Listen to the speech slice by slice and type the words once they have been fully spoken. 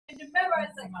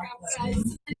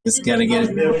Just gotta get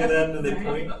it.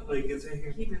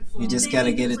 You just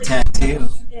gotta get a tattoo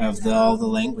of all the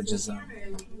languages on.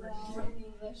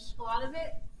 A lot of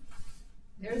it.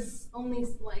 There's only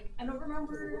like I don't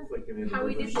remember how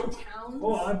we did the towns.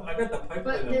 Oh, I got the pipe.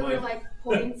 But there were like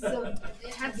points of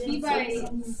it had to be by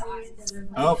size.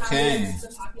 Like Okay.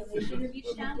 the population of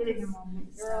each town. There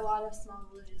were a lot of small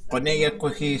villages.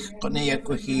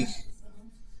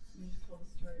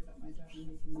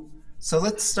 So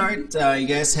let's start. You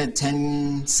guys had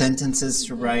 10 sentences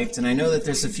to write, and I know that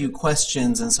there's a few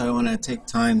questions, and so I want to take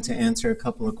time to answer a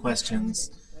couple of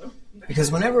questions.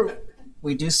 Because whenever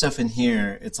we do stuff in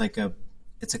here, it's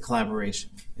a collaboration.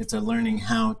 It's a learning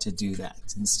how to do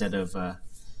that instead of,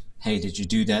 hey, did you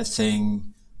do that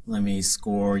thing? Let me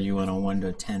score you on a 1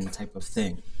 to 10 type of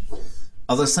thing.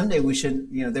 Although someday we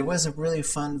should, there was a really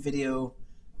fun video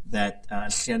that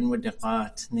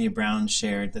Nay Brown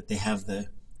shared that they have the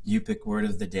Yupik word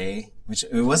of the day, which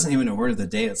it wasn't even a word of the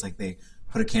day. It's like they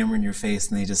put a camera in your face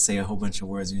and they just say a whole bunch of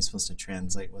words and you're supposed to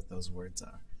translate what those words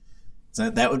are.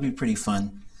 So that would be pretty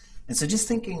fun. And so just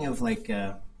thinking of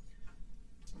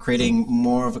creating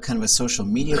more of a kind of a social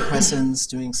media presence,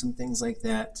 doing some things like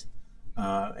that,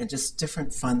 and just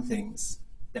different fun things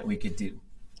that we could do.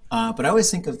 But I always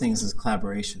think of things as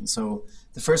collaboration. So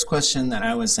the first question that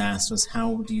I was asked was,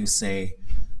 how do you say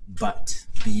but?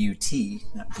 B-U-T,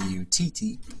 not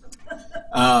B-U-T-T.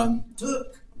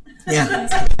 Yeah.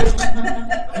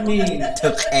 I mean,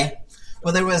 took.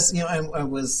 Well, there was,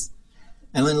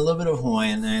 I learned a little bit of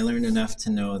Hawaiian, and I learned enough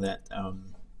to know that,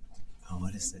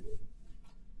 what is it?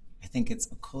 I think it's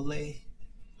akole.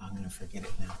 I'm going to forget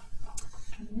it now.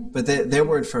 But their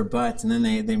word for butt, and then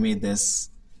they made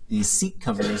these seat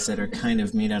covers that are kind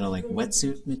of made out of like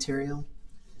wetsuit material.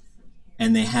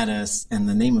 And they had and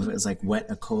the name of it is like wet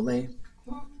akole.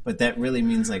 But that really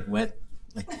means like wet,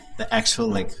 like the actual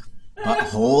like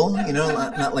butthole,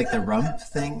 not like the rump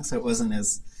thing. So it wasn't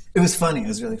it was funny. It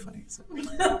was really funny. So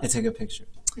I took a picture.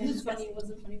 It was funny. It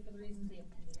wasn't funny for the reasons they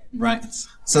intended it. Right.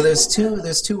 So there's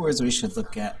two words we should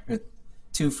look at, or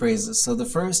two phrases. So the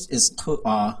first is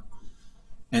ku'a,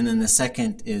 and then the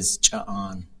second is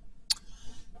cha'an.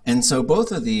 And so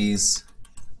both of these,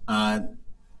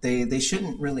 they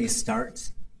shouldn't really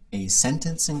start a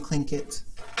sentence in Tlingit,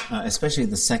 especially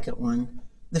the second one.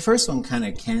 The first one kind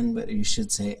of can, but you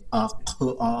should say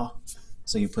ku'a.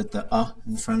 So you put the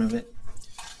in front of it.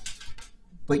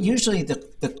 But usually the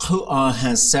ku'a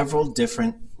has several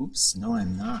different, oops, no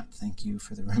I'm not. Thank you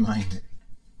for the reminder.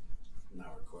 I'm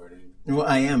not recording. Well,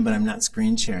 I am, but I'm not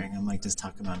screen sharing. I'm like just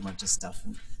talking about a bunch of stuff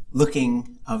and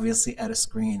looking obviously at a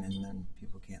screen and then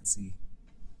people can't see.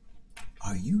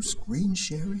 Are you screen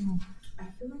sharing? I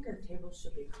feel like our table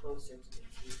should be closer to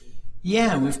the TV.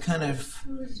 Yeah,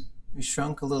 we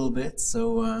shrunk a little bit,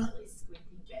 so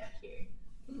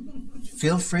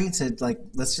feel free to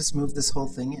let's just move this whole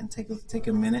thing in. Take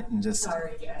a minute and just.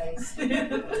 Sorry, guys.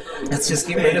 Let's just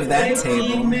get rid of that table.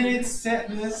 15 minutes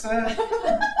setting this up.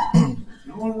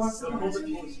 No one wants to hold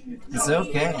it. It's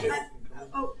okay.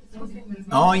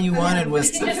 All you wanted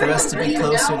was for us to be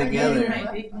closer together.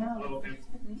 Yeah,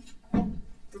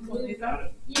 we'll get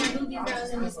that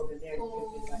in this Over there.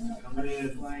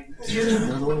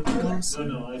 A little closer.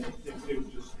 No, I think they would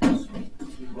just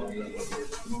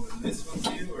this one to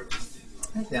you or just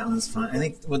I think that one's fine. I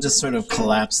think we'll just sort of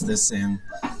collapse this in,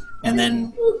 and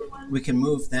then we can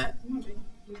move that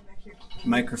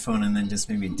microphone and then just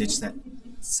maybe ditch that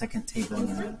second table.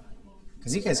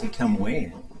 Because you guys could come way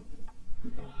in.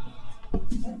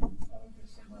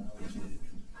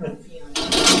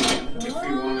 if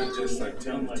you want to just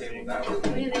turn the table that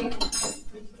way.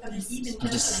 I'll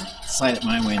just slide it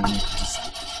my way and then just...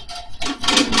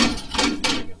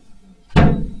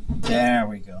 There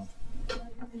we go.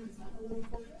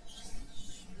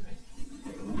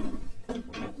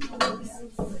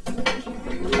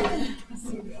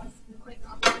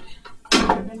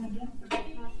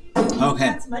 Okay.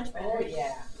 That's much better,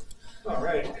 yeah. All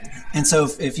right. And so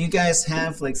if you guys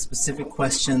have specific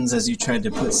questions as you tried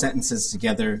to put sentences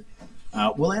together,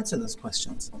 we'll answer those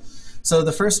questions. So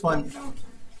the first one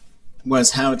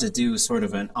was how to do sort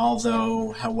of an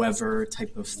although, however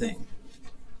type of thing.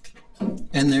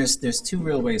 And there's two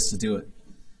real ways to do it.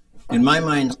 In my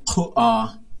mind,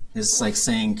 ku'a is like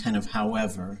saying kind of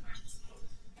however,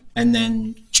 and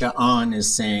then cha'an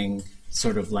is saying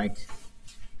sort of like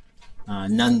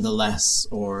nonetheless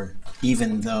or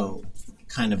even though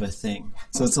kind of a thing.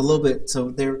 So it's a little bit,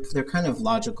 so they're kind of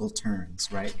logical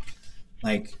turns, right?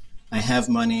 Like I have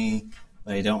money,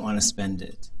 but I don't want to spend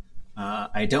it.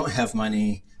 I don't have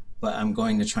money, but I'm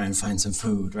going to try and find some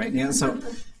food, right? So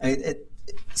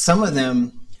some of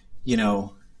them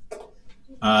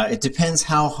it depends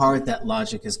how hard that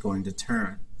logic is going to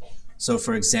turn. So,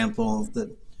 for example,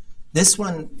 this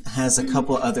one has a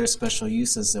couple other special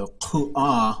uses, though.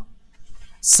 Ku'a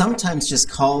sometimes just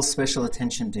calls special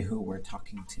attention to who we're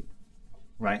talking to,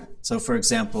 right? So, for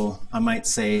example, I might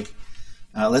say,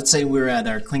 let's say we're at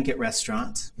our Tlingit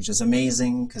restaurant, which is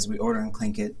amazing because we order in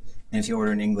Tlingit, and if you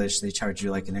order in English, they charge you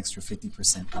like an extra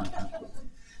 50% on that.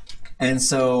 And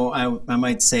so I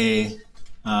might say,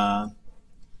 "Utri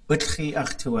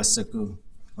achtu asagu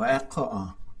wa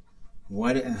aqa'a."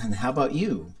 What, and how about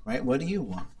you, right? What do you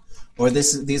want? Or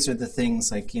these are the things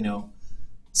like,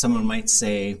 someone might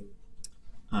say,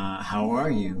 how are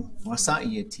you?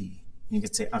 Wasa'iyati. You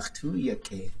could say, achtu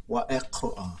yake wa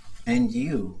aqa'a. And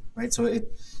you, right? So it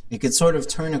could sort of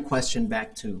turn a question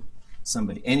back to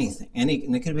somebody, anything, and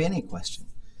it could be any question.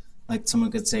 Like someone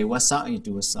could say, wasa'i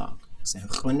du wasak. Say,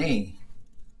 khone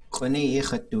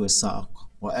yichat du wasak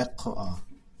wa aqa'a.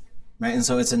 Right, and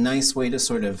so it's a nice way to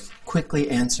sort of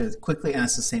quickly ask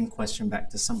the same question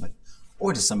back to somebody,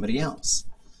 or to somebody else.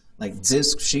 Like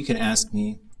this, she could ask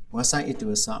me, "Wasa'i du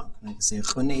wasak?" And I could say,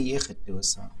 "Khone yichat du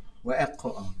wasak wa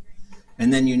aqa'a."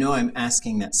 And then I'm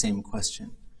asking that same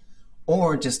question.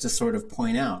 Or just to sort of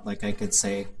point out, like I could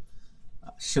say,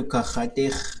 "Shuka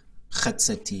khadich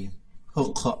khatsati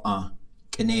huqa'a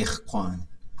kenech kwan."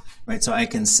 Right, so I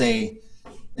can say.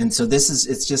 And so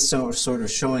it's just sort of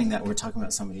showing that we're talking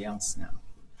about somebody else now.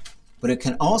 But it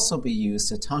can also be used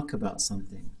to talk about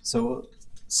something. So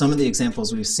some of the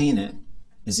examples we've seen it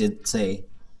is it say,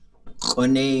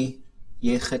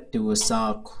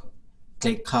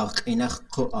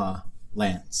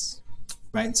 Lance.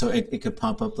 Right? So it could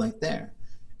pop up like there.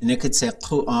 And it could say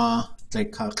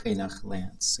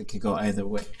Lance. It could go either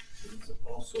way. It's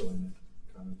also in it,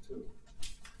 kind of too.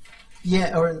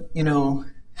 Yeah, or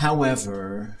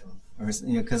however, or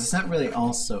because it's not really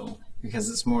also, because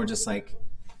it's more just like,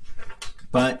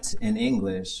 but in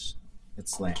English,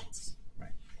 it's Lance,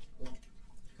 right?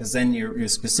 Because then you're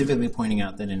specifically pointing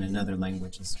out that in another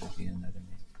language this would be another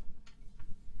name.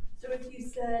 So if you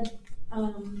said,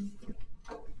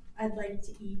 I'd like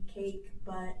to eat cake,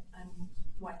 but I'm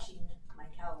watching my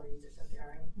calories or something,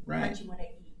 or I'm watching what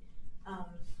I eat,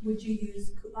 would you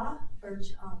use ku'a or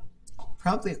cha'an?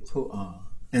 Probably ku'a.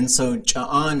 And so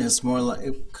cha'an is more like,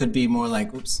 it could be more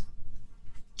like,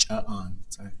 cha'an,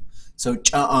 sorry. So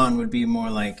cha'an would be more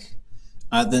like,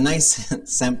 the nice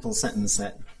sample sentence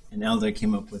that an elder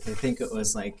came up with, I think it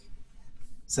was like,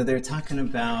 so they're talking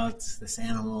about this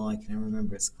animal, I can't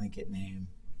remember its Tlingit name.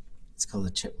 It's called a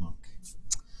chipmunk.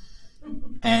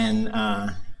 And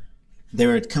they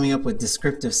were coming up with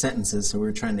descriptive sentences, so we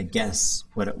were trying to guess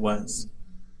what it was.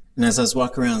 And as I was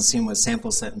walking around seeing what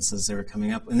sample sentences they were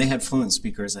coming up, and they had fluent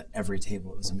speakers at every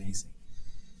table, it was amazing.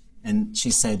 And she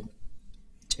said,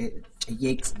 their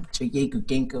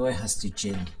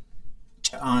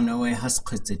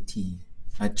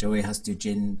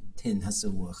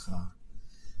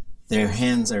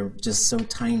hands are just so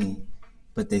tiny,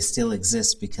 but they still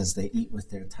exist because they eat with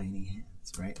their tiny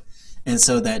hands, right? And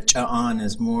so that cha'an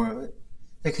is more,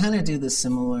 they kind of do the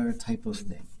similar type of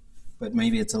thing, but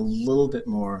maybe it's a little bit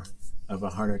more of a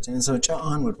harder thing. And so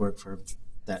cha'an would work for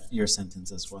your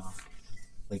sentence as well.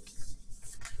 Like,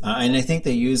 and I think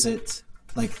they use it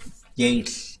like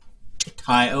yesh,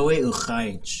 tai oe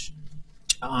uchaich,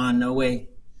 cha'an oe,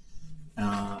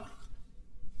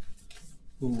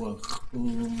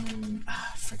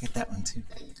 forget that one too.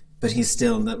 But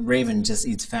the raven just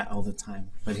eats fat all the time,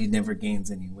 but he never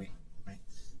gains any weight, right?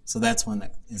 So that's one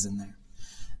that is in there.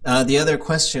 The other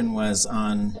question was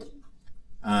on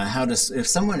if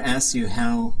someone asks you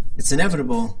how, it's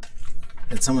inevitable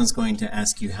that someone's going to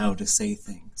ask you how to say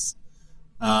things.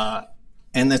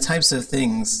 And the types of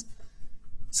things,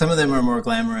 some of them are more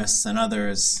glamorous than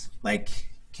others, like,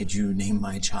 could you name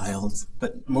my child?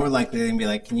 But more likely they can be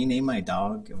like, can you name my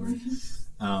dog? Or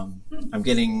I'm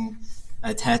getting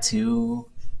a tattoo,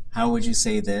 how would you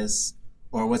say this?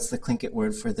 Or what's the Tlingit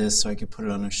word for this so I could put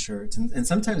it on a shirt? And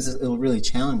sometimes it'll really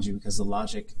challenge you because the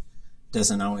logic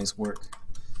doesn't always work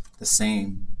the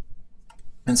same.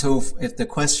 And so if the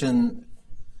question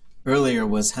earlier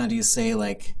was, how do you say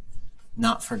like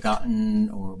not forgotten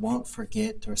or won't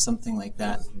forget or something like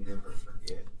that? Never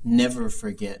forget. Never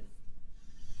forget.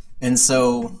 And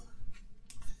so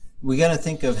we got to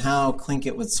think of how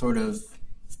Tlingit would sort of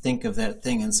think of that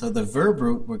thing. And so the verb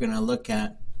root we're going to look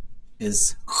at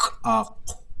is ch'aq.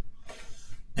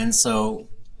 And so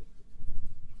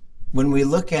when we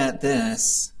look at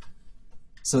this,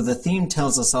 so the theme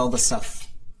tells us all the stuff,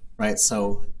 right?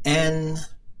 So en,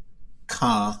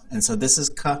 ka, and so this is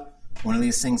ka, one of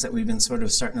these things that we've been sort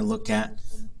of starting to look at.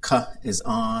 Ka is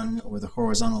on, or the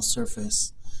horizontal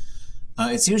surface.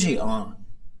 It's usually on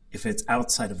if it's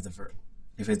outside of the verb.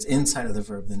 If it's inside of the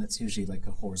verb, then it's usually like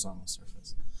a horizontal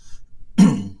surface.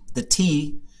 The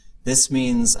T, this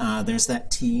means there's that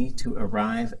T, to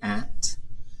arrive at.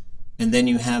 And then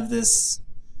you have this,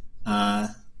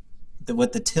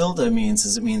 what the tilde means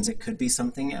is it means it could be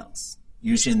something else.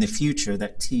 Usually in the future,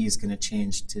 that T is going to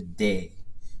change to day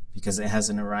because it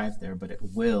hasn't arrived there, but it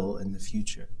will in the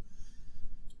future.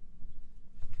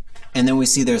 And then we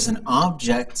see there's an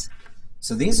object.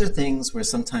 So these are things where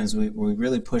sometimes we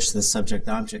really push the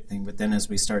subject-object thing, but then as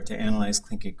we start to analyze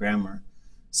Tlingit grammar,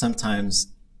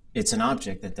 sometimes it's an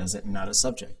object that does it and not a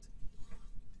subject.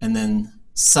 And then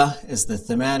sa is the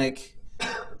thematic,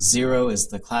 0 is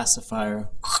the classifier,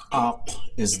 aq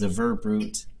is the verb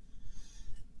root.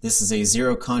 This is a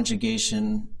 0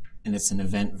 conjugation, and it's an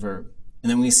event verb. And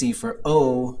then we see for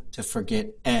O, to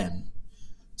forget N.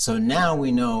 So now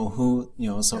we know who,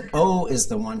 so O is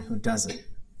the one who does it.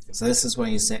 So this is why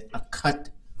you say, akat,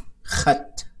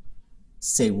 khat,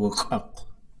 sewuqaq.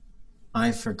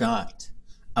 I forgot.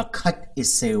 Akat is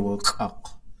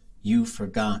sewuqaq. You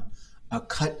forgot.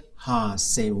 Akat ha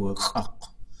sewuqaq.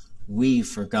 We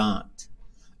forgot.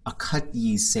 Akat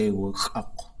yi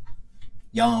sewuqaq.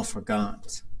 Y'all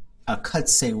forgot. Akat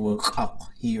sewuqaq.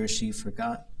 He or she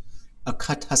forgot.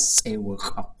 Akat ha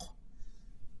sewuqaq.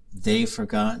 They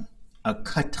forgot.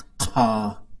 Akat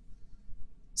qa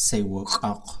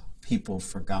sewuqaq. People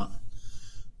forgot.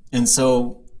 And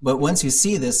so, but once you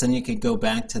see this, then you could go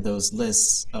back to those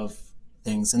lists of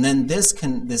things. And then this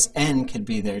N could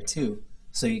be there too.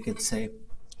 So you could say,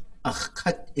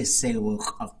 Akat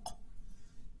isewuqaq.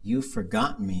 You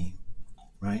forgot me,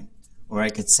 right? Or I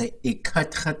could say,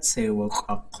 Ikatchat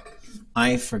sewuqaq.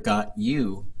 I forgot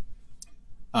you.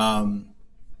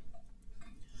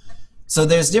 So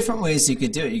there's different ways you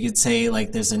could do it. You could say,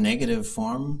 like, there's a negative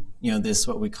form, this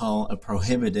what we call a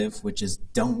prohibitive, which is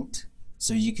don't.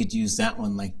 So you could use that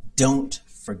one, like, don't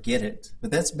forget it. But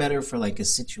that's better for like a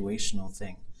situational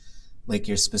thing. Like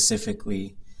you're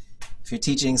specifically, if you're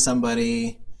teaching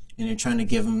somebody and you're trying to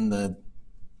give them the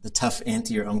tough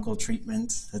auntie or uncle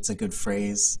treatment, that's a good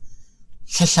phrase.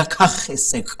 So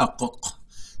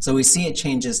we see it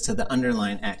changes to the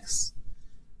underline X,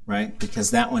 right? Because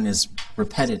that one is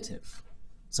repetitive.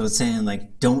 So it's saying,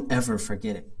 like, don't ever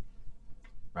forget it,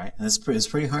 right? And it's a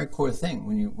pretty hardcore thing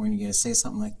when you're going to say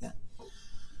something like that.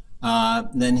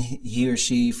 Then he or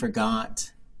she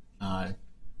forgot,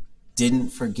 didn't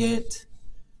forget.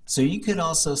 So you could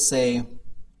also say,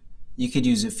 you could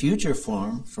use a future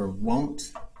form for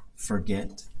won't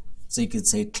forget. So you could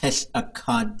say,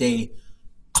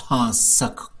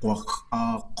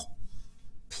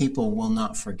 people will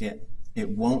not forget. It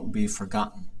won't be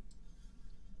forgotten.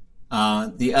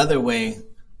 The other way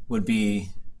would be,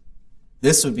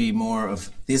 this would be more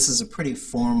of, this is a pretty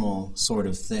formal sort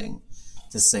of thing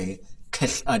to say,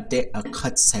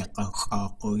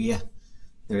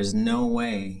 there's no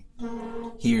way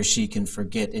he or she can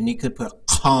forget. And you could put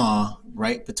ka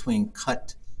right between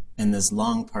cut and this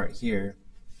long part here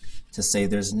to say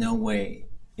there's no way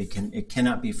it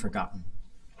cannot be forgotten.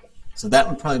 So that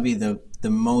would probably be the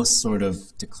most sort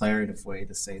of declarative way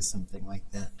to say something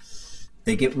like that.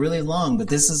 They get really long, but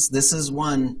this is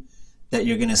one that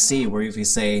you're going to see where if you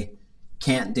say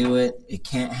can't do it, it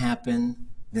can't happen,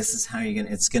 this is how you're going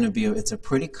to, it's a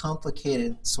pretty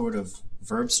complicated sort of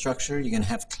verb structure. You're going to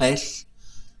have klesh,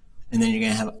 and then you're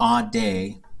going to have a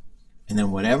day, and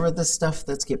then whatever the stuff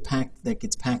that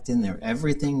gets packed in there,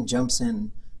 everything jumps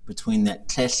in between that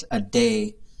klesh a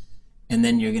day, and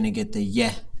then you're going to get the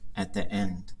yeh at the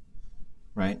end,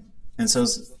 right? And so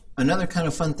another kind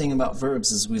of fun thing about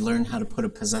verbs is we learn how to put a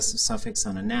possessive suffix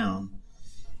on a noun.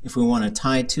 If we want to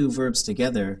tie two verbs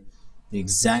together, the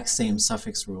exact same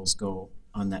suffix rules go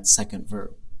on that second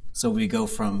verb. So we go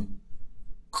from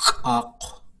aq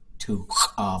to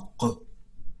aq.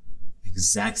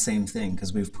 Exact same thing,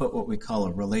 because we've put what we call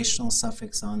a relational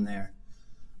suffix on there.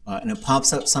 And it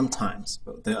pops up sometimes,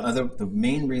 but the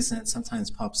main reason it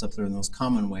sometimes pops up there in the most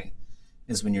common way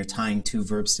is when you're tying two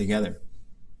verbs together.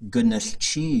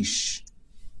 Gunalchish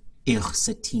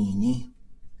irsatini.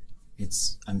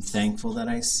 It's I'm thankful that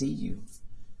I see you.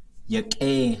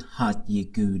 Yake hat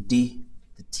yigudi.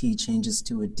 The T changes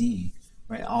to a D.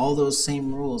 Right? All those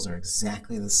same rules are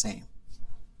exactly the same.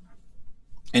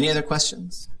 Any other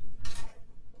questions?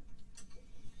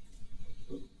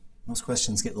 Most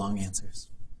questions get long answers.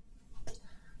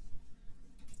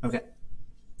 Okay.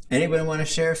 Anybody want to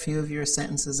share a few of your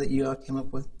sentences that you all came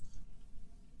up with?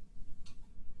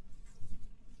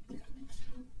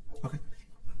 Okay.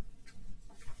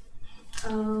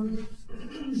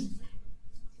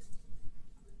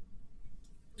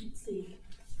 see.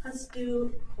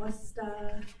 Hastu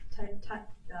Kwasta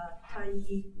Tai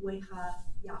Weha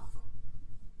Yak.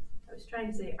 I was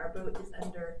trying to say our boat is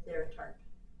under their tarp.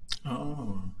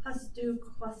 Oh. Hastu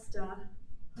Kwasta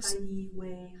Tai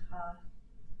Weha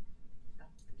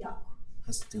Yak.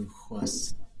 Hastu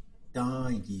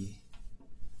Hwastayi.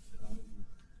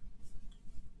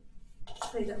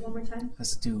 Say that one more time.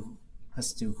 Hastu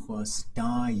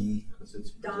Hwastayi.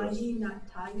 Dai, not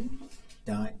Tai.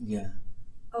 Yeah.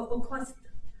 Oh, Kwasta.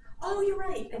 Oh, you're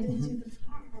right. I didn't do the.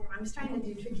 I was trying to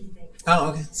do tricky things. Oh,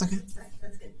 okay. It's okay. Sorry,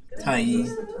 that's good. Good. Tai.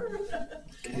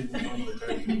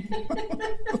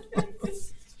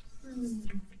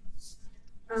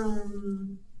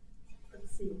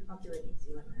 Let's see. I'll do an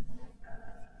easy one then.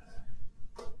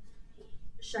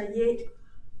 Shayet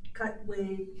Katwe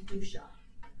Dusha.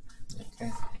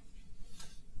 Okay.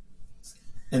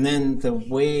 And then the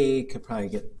way could probably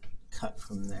get cut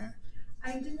from there.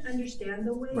 I didn't understand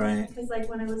the way, Right. because like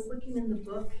when I was looking in the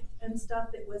book and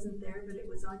stuff, it wasn't there, but it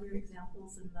was on your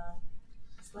examples in the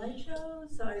slideshow.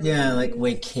 So I Yeah, like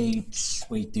way Kate,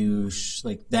 way douche,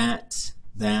 like that,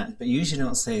 but you usually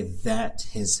don't say that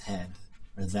his head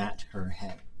or that her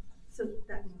head. So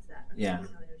that means that. Okay, Yeah. I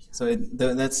didn't really understand.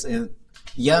 So that's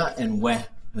ya and weh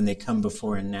when they come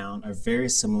before a noun are very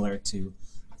similar to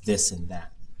this and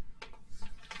that.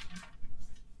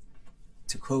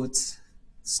 To quote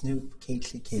Snoop,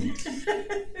 Kate.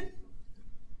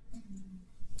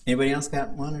 Anybody else got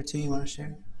one or two you want to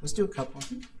share? Let's do a couple.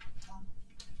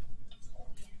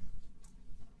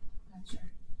 Not sure.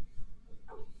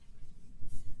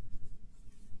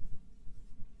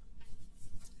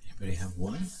 Anybody have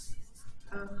one?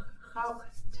 Chauk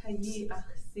tayi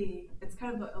achsi. It's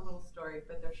kind of a little story,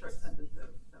 but they're short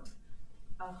sentences. So,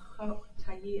 Chauk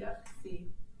tayi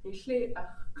achsi. Ishle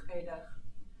ach kaidach.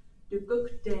 Du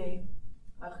guk de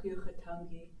ach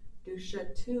yuchatangi. Du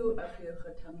shatu ach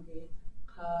yuchatangi.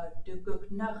 Ka du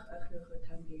guk nach ach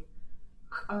yuchatangi.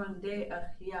 Kande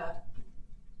ach ya.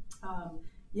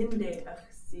 Yinde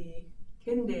achsi.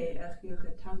 Kinde ach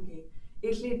yuchatangi.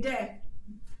 Ishle de.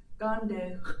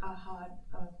 Gande ahad.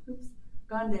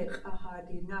 Gande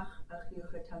ahadi nach ach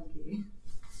yuchatangi.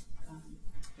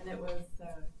 And it was,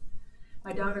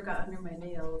 my daughter got under my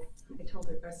nails. I told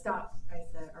her, or stop, I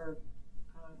said, or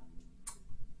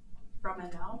from my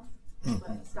mouth.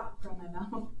 But stop from my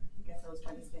mouth. I guess I was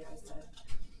trying to say, I said,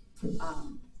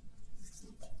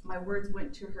 my words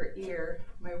went to her ear,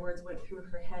 my words went through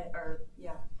her head,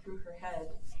 through her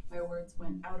head, my words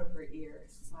went out of her ear.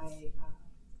 My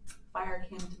fire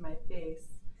came to my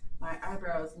face, my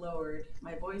eyebrows lowered,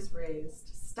 my voice raised.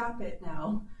 Stop it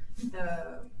now.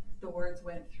 The words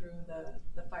went through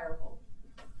the fire hole.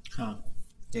 Huh.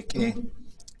 Okay.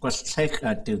 What's take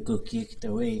at the cookie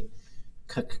the way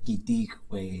kakiki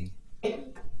way? I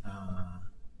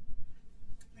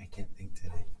can't think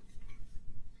today.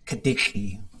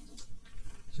 Kadiki.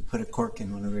 You put a cork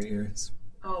in one of her ears.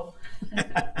 Oh.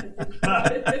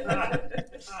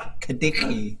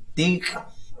 Kadiki.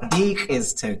 Dik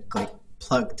is to like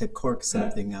plug to cork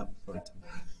something up,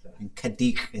 and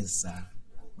kadik is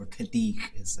or kadik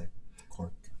is a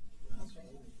cork.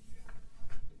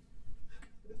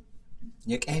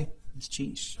 Okay, it's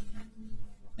cheese.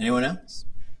 Anyone else?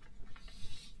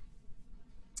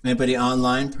 Anybody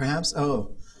online, perhaps?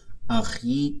 Oh,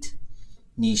 achit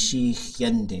nishi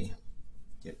yende.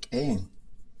 Okay.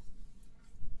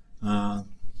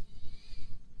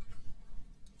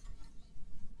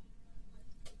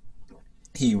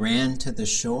 He ran to the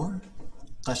shore.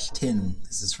 Qashtin.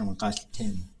 This is from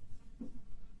Qashtin.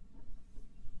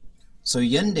 So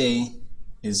yende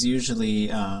is usually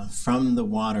from the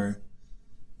water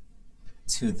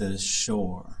to the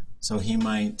shore. So he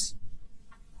might,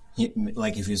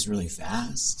 like if he was really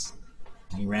fast,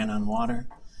 he ran on water.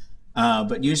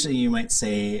 But usually you might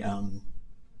say,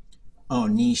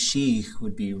 nishich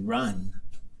would be run.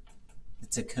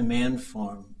 It's a command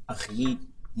form. Achit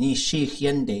nishich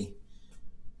yende.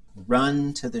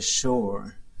 Run to the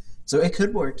shore. So it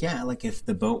could work, yeah, like if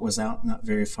the boat was out not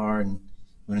very far and you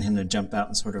wanted him to jump out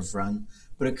and sort of run.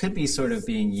 But it could be sort of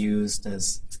being used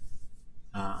as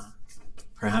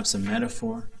perhaps a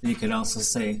metaphor. You could also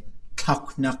say,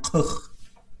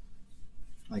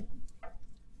 like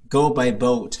go by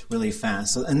boat really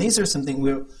fast. So, and these are something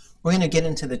we're going to get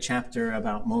into the chapter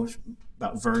about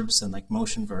verbs and like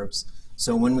motion verbs.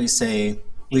 So when we say,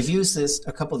 we've used this,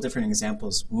 a couple different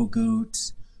examples,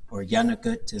 wugut or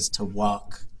yanagut is to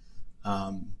walk,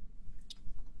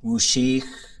 wushich,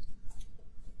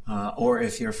 or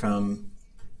if you're from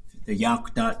the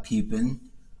Yakdot people,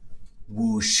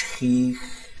 wushich,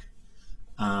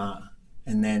 and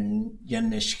then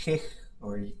yanishich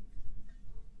or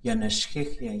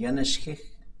Yanashkich, yeah, yanashkich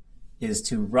is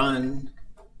to run,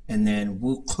 and then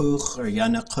wukuch or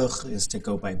yanakuch is to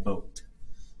go by boat.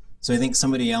 So I think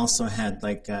somebody also had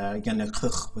like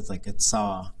yanakuch with like a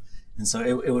tsaw, and so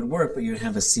it would work, but you'd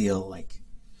have a seal like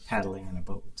paddling in a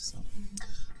boat. So,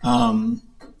 and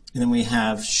then we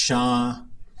have Shah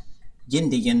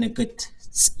Yindi Yanakut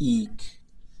Tsik.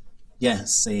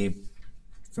 Yes,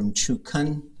 from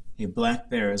Chukun, a black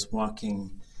bear is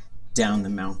walking down the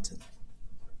mountain.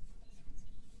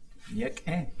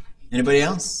 Okay. Anybody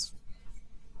else?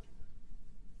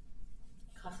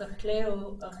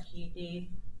 Kachachleo achidi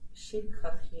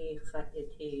shikachi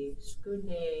chatiti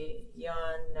skune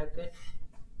yan nagut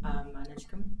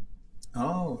manishkum.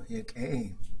 Oh,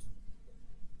 okay.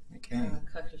 Okay.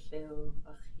 Kachachleo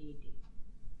achidi.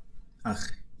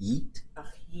 Ach, yeet?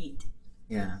 Achid.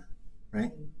 Yeah.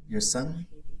 Right? Your son?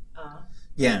 Ah.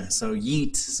 Yeah, so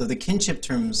yeet. So the kinship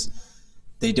terms,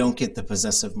 they don't get the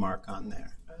possessive mark on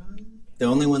there. The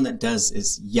only one that does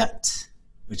is yet,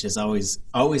 which is always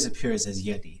appears as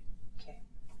yeti. Okay.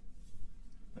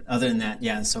 But other than that,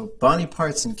 yeah, so body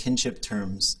parts and kinship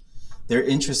terms, they're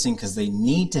interesting because they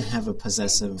need to have a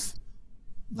possessive,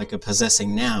 like a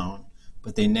possessing noun,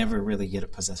 but they never really get a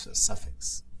possessive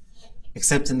suffix,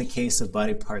 except in the case of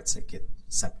body parts that get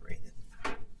separated.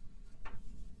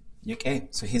 Okay,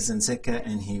 so he's in Sitka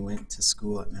and he went to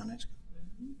school at Mount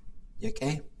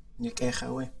Edgecombe. Okay,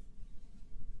 Chawe.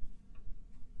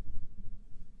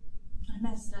 I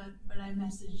messed up, but I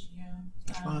messaged you.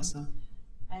 Awesome.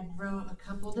 I wrote a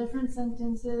couple different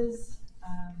sentences.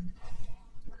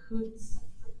 Hoots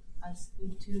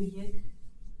askutu yik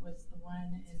was the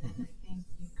one, and then I think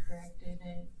you corrected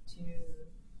it to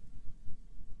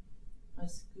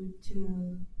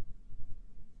askutu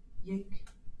yik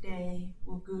de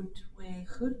wugut we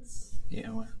hoots. Yeah,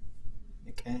 well,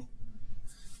 okay.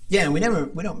 Yeah, we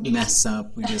don't mess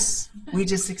up. We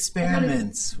just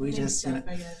experiment. We just, you know.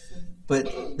 I guess.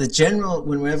 But the general,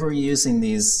 whenever we're using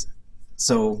these,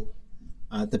 so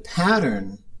the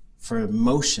pattern for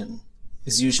motion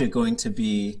is usually going to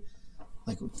be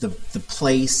like the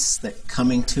place that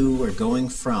coming to or going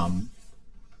from,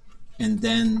 and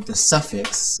then the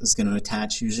suffix is going to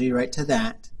attach usually right to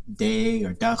that, de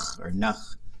or dach or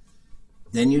nach.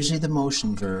 Then usually the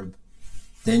motion verb,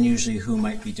 then usually who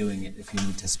might be doing it if you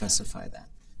need to specify that.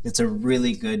 It's a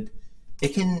really good.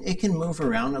 It can move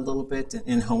around a little bit.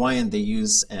 In Hawaiian, they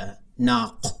use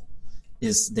na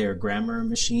is their grammar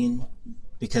machine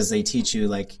because they teach you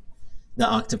like the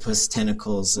octopus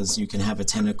tentacles is you can have a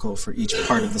tentacle for each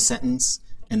part of the sentence,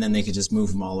 and then they could just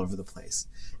move them all over the place.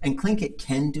 And Tlingit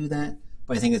can do that,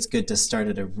 but I think it's good to start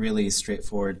at a really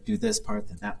straightforward, do this part,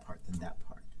 then that part, then that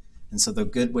part. And so the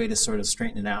good way to sort of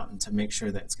straighten it out and to make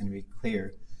sure that it's going to be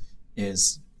clear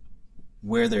is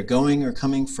where they're going or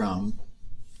coming from,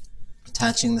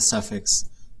 attaching the suffix,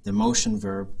 the motion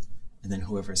verb, and then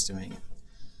whoever's doing it.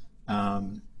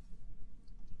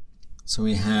 So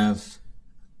we have,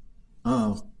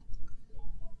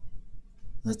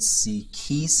 let's see,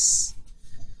 kies.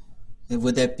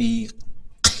 Would that be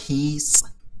kies?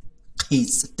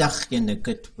 Kies, dach in a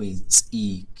good way,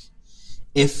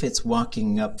 if it's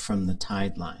walking up from the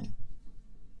tide line,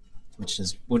 which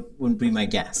is would be my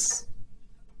guess.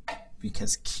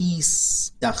 Because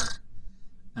kies, dach,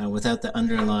 without the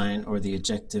underline or the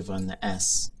adjective on the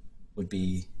S, would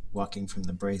be walking from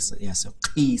the bracelet. Yeah, so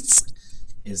kies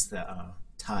is the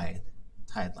tide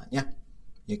line. Yeah,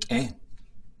 okay.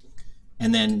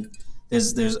 And then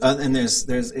there's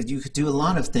you could do a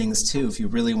lot of things too if you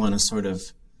really want to sort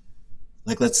of,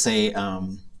 like let's say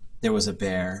there was a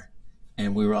bear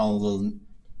and we were all a little,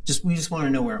 we just want to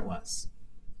know where it was.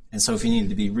 And so if you needed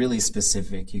to be really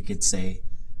specific, you could say,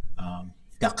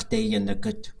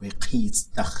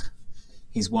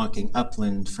 he's walking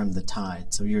upland from the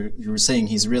tide. So you're saying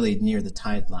he's really near the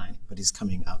tide line, but he's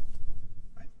coming up.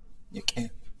 Right? Okay.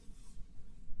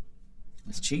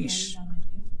 It's cheesh.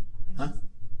 Huh?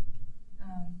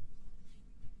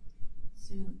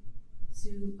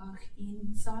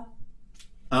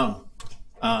 Oh,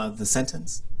 the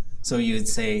sentence. So you would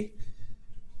say,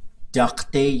 so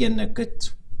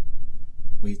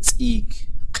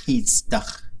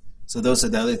those are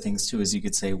the other things too, is you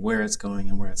could say where it's going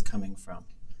and where it's coming from.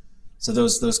 So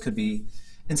those could be,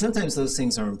 and sometimes those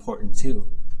things are important too.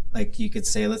 Like you could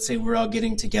say, let's say we're all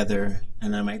getting together,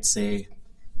 and I might say,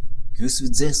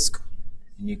 Gusudzisk,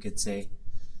 and you could say,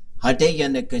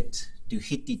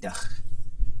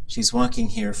 she's walking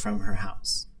here from her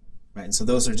house, right? And so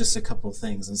those are just a couple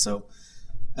things. And so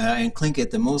in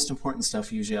Tlingit, the most important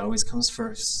stuff usually always comes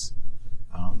first.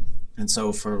 And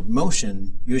so for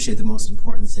motion, usually the most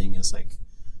important thing is like,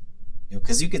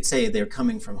 Because you could say they're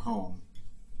coming from home,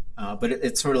 but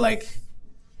it's sort of like,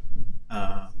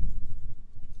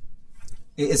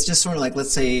 it's just sort of like,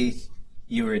 let's say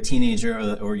you were a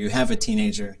teenager or you have a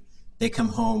teenager, they come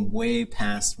home way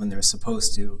past when they're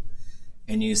supposed to,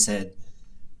 and you said,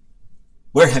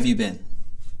 "Where have you been?"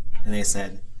 And they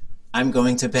said, "I'm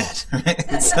going to bed."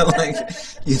 Right? So like,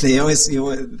 they always,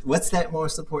 what's that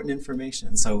most important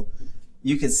information? So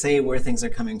you could say where things are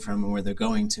coming from and where they're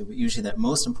going to, but usually that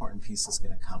most important piece is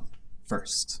going to come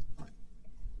first.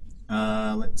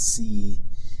 Let's see.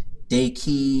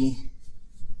 Deki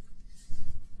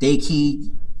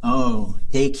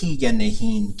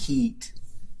yanahin keet.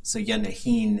 So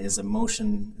yanahin is a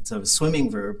motion, it's a swimming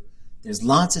verb. There's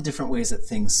lots of different ways that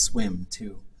things swim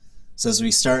too. So as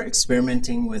we start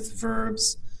experimenting with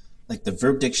verbs, like the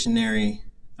verb dictionary,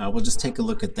 we'll just take a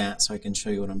look at that so I can show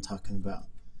you what I'm talking about.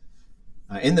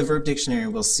 In the verb dictionary,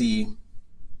 we'll see,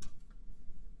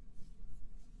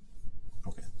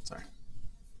 okay, sorry.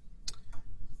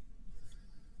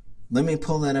 Let me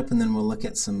pull that up and then we'll look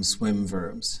at some swim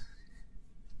verbs.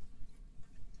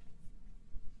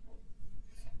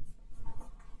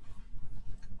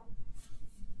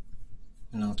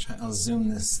 And I'll zoom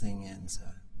this thing in so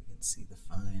you can see the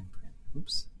fine print.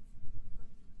 Oops.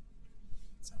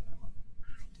 That's not what I want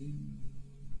to do.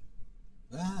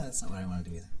 That's not what I want to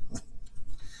do either.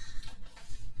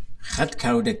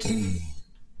 Chatkaudake.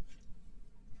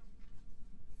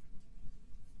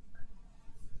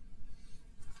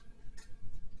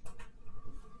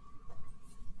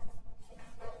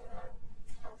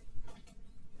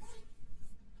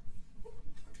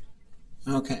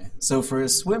 Okay, so for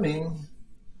swimming,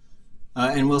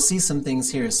 and we'll see some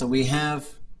things here. So we have,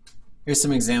 here's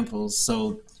some examples.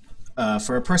 So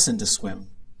for a person to swim,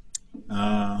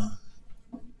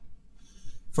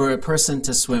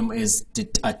 is to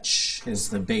touch, is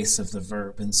the base of the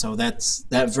verb. And so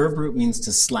that verb root means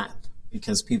to slap,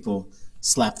 because people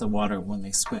slap the water when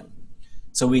they swim.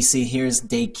 So we see here's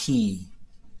deki.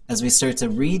 As we start to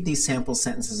read these sample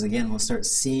sentences again, we'll start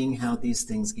seeing how these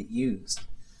things get used.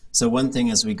 So one thing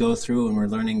as we go through and we're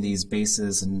learning these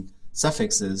bases and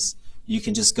suffixes, you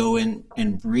can just go in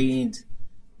and read.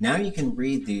 Now you can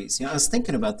read these. I was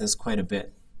thinking about this quite a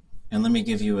bit. And let me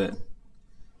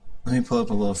pull up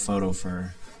a little photo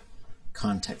for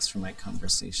context for my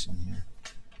conversation here.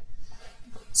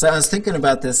 So I was thinking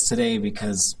about this today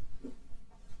because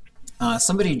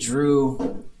somebody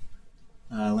drew,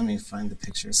 let me find the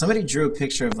picture. Somebody drew a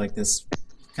picture of like this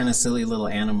kind of silly little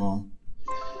animal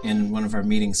in one of our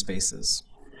meeting spaces.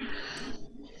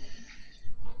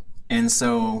 And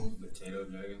so,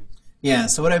 yeah,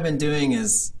 so what I've been doing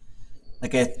is,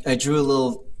 like I drew a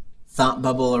little thought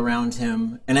bubble around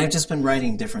him, and I've just been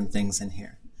writing different things in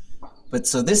here. But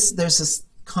so there's this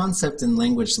concept in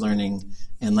language learning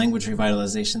and language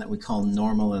revitalization that we call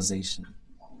normalization.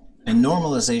 And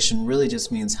normalization really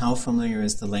just means how familiar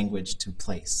is the language to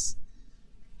place.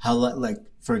 How, like,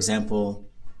 for example,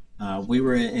 we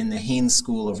were in the Haynes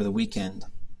School over the weekend,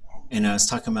 and I was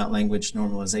talking about language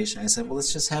normalization. I said, well,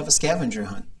 let's just have a scavenger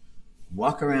hunt.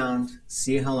 Walk around,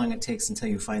 see how long it takes until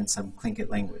you find some Tlingit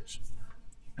language.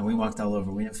 And we walked all over,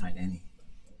 we didn't find any.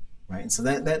 Right? And so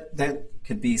that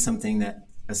could be something that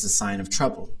is a sign of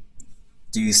trouble.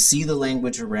 Do you see the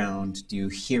language around? Do you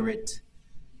hear it?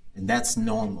 And that's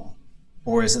normal.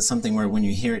 Or is it something where when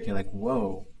you hear it, you're like,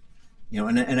 whoa.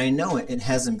 And I know it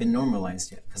hasn't been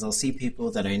normalized yet, because I'll see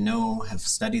people that I know have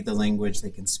studied the language, they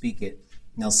can speak it,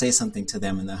 and I'll say something to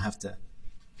them and they'll have to,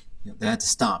 they have to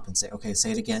stop and say, okay,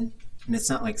 say it again. And it's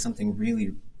not like something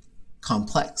really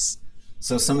complex.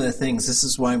 So some of the things, this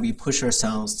is why we push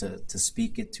ourselves to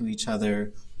speak it to each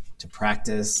other, to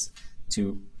practice,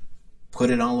 to put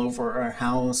it all over our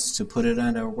house, to put it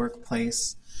at our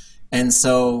workplace. And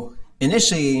so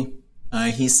initially,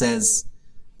 he says,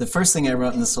 the first thing I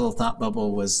wrote in this little thought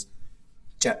bubble was,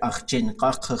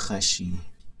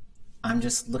 I'm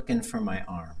just looking for my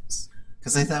arms.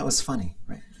 Because I thought it was funny,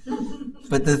 right?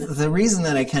 But the reason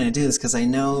that I kind of do this is because I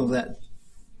know that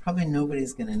probably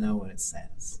nobody's going to know what it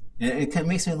says. And it kind of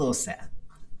makes me a little sad.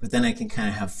 But then I can kind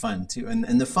of have fun, too.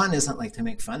 And the fun isn't like to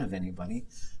make fun of anybody,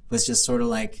 but it's just sort of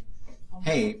like,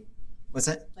 hey, what's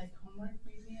that? Like homework,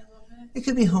 maybe a little bit? It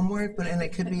could be homework, and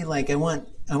it could be like, I want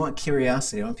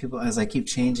curiosity. I want people, as I keep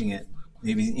changing it,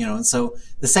 maybe, And so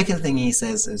the second thing he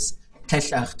says is,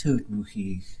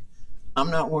 I'm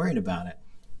not worried about it.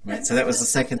 Right? So that was the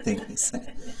second thing he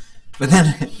said. But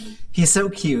then he's so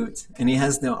cute, and he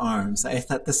has no arms. I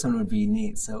thought this one would be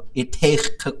neat. So,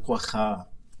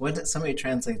 what did somebody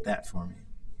translate that for me?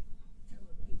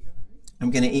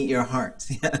 I'm going to eat your heart.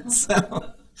 Yeah,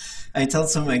 so I told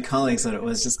some of my colleagues what it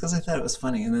was just because I thought it was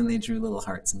funny, and then they drew little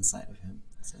hearts inside of him.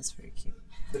 So that's very cute.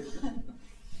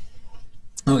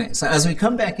 Okay, so as we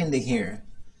come back into here,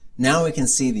 now we can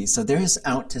see these. So there's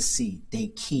out to sea. They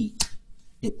keep.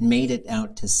 It made it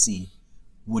out to sea.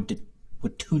 Who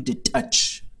did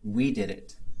touch? We did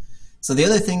it. So the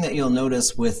other thing that you'll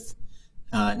notice with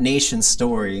nation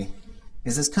story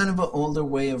is this kind of an older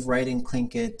way of writing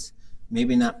Tlingit,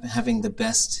 maybe not having the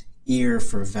best ear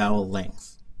for vowel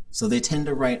length. So they tend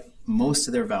to write most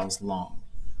of their vowels long,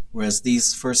 whereas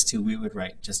these first two we would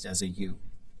write just as a U.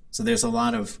 So there's a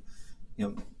lot of,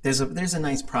 there's a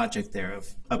nice project there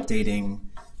of updating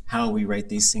how we write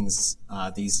these things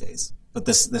these days. But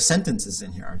the sentences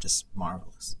in here are just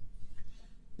marvelous.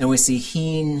 Then we see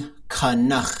hin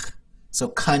kanach. So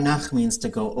kanach means to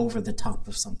go over the top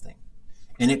of something.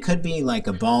 And it could be like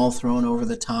a ball thrown over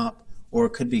the top, or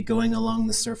it could be going along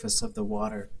the surface of the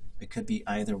water. It could be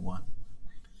either one.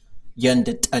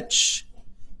 Yundetach.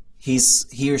 He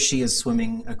or she is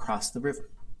swimming across the river.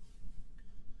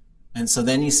 And so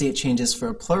then you see it changes for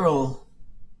a plural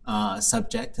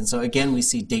subject. And so again, we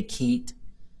see dekit.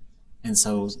 And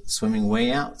so swimming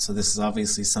way out. So this is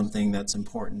obviously something that's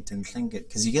important in Tlingit,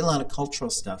 because you get a lot of cultural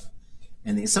stuff.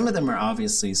 And some of them are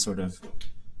obviously sort of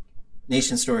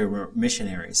nation story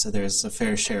missionaries. So there's a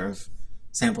fair share of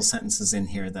sample sentences in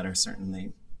here that are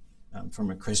certainly from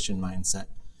a Christian mindset.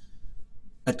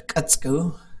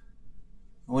 Atkatsku.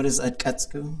 What is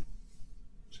atkatsku?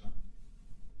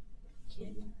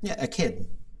 Yeah, a kid.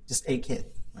 Just a kid.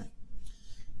 Right?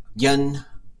 Yun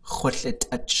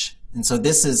chotletach. And so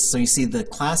this is, so you see the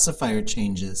classifier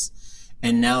changes,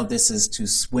 and now this is to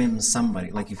swim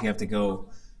somebody. Like if you have to go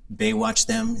Baywatch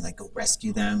them, like go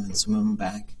rescue them and swim them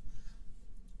back.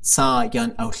 Sa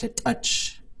yan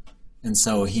outletach. And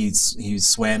so he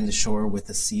swam the shore with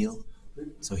a seal.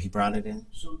 So he brought it in.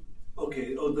 So,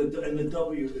 okay, and the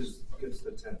W gets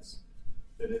the tense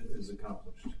that it is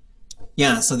accomplished.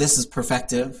 Yeah, so this is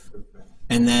perfective,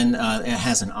 and then it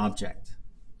has an object.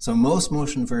 So most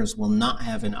motion verbs will not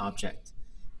have an object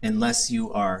unless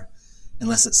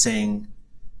it's saying,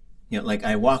 like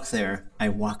I walked there, I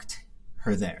walked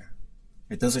her there.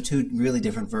 Right? Those are two really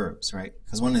different verbs, right?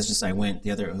 Because one is just I went,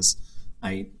 the other was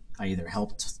I either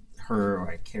helped her or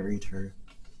I carried her.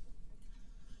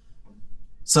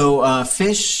 So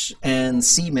fish and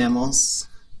sea mammals,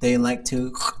 they like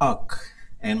to chok,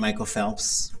 and Michael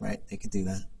Phelps, right? They could do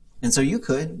that. And so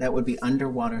that would be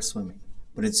underwater swimming.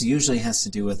 But it usually has to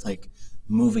do with like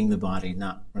moving the body,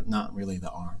 not really the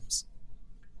arms.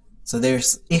 So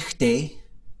there's ichte,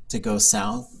 to go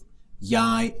south,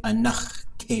 yai anach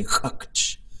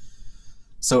kechakch.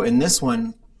 So in this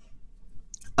one,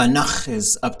 anach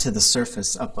is up to the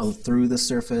surface, up through the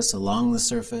surface, along the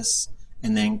surface,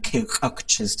 and then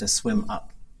kechakch is to swim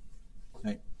up.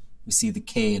 Right? We see the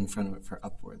K in front of it for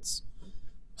upwards.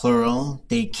 Plural,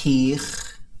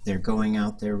 dekich, they're going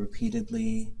out there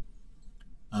repeatedly.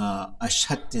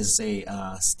 Ashat is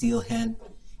a steelhead.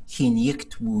 Hin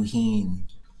yikt wuhin.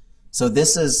 So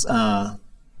this is to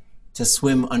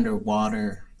swim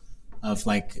underwater, of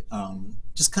like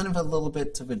just kind of a little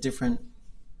bit of a different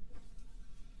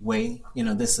way.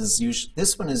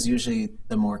 This one is usually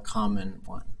the more common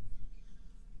one.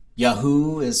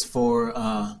 Yahoo is for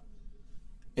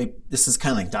this is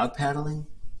kind of like dog paddling.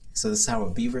 So this is how a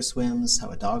beaver swims, how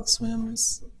a dog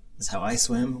swims. This is how I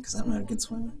swim because I'm not a good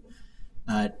swimmer.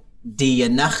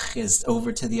 Diyanach is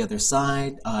over to the other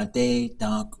side. De,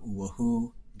 dak,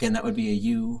 wahoo. Again, that would be a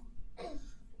U.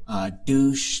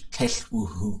 Douche, kech,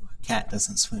 woohoo. Cat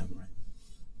doesn't swim, right?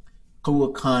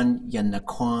 Kuwakan,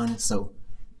 yanakwan. So,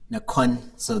 nakwan.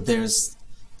 So there's,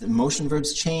 the motion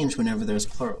verbs change whenever there's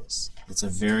plurals. It's a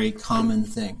very common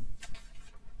thing.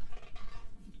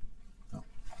 Oh.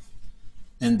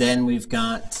 And then we've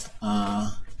got,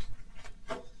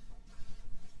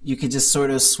 you could just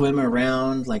sort of swim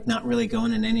around, like not really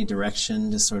going in any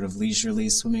direction, just sort of leisurely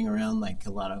swimming around like a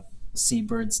lot of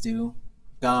seabirds do.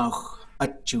 So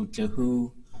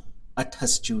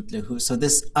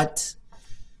this ut,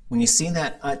 when you see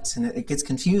that ut, and it gets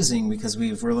confusing because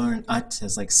we've learned ut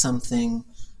as like something,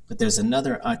 but there's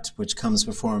another ut which comes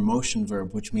before a motion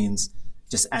verb, which means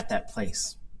just at that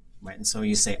place, right? And so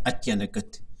you say ut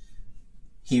yanagut.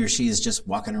 He or she is just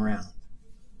walking around.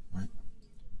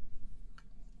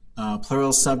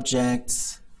 Plural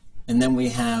subject, and then we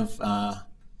have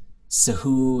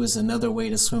sahu is another way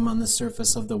to swim on the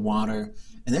surface of the water.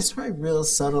 And there's probably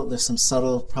there's some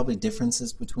subtle probably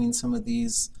differences between some of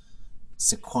these.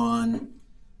 Sequan,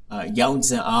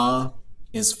 yaudze'a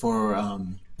is for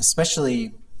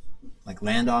especially like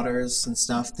land otters and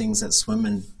stuff, things that swim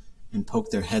and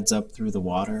poke their heads up through the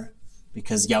water.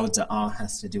 because yaoza'a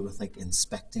has to do with like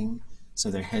inspecting, so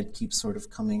their head keeps sort of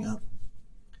coming up.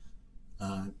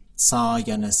 Sa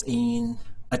yanas'in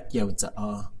at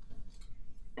yaoza'a.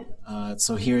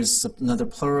 So here's another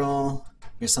plural.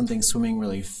 Here's something swimming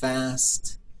really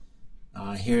fast.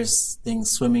 Here's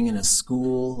things swimming in a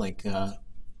school, like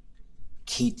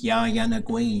kit ya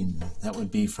yanagwain. That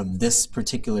would be from this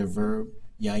particular verb,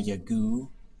 ya yagu,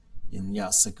 in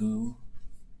yasagu.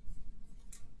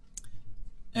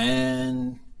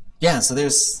 And yeah, so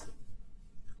there's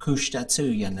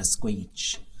kushtatsu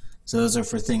yanasqueech. So those are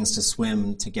for things to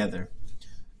swim together.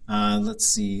 Let's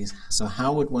see. So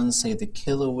how would one say the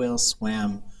killer whale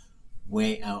swam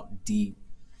way out deep?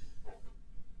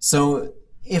 So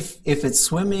if it's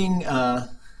swimming, let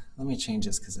me change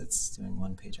this because it's doing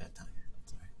one page at a time.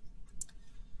 Sorry.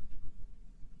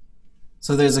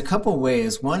 So there's a couple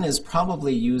ways. One is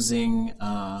probably using,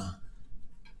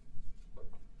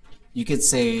 you could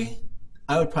say,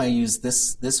 I would probably use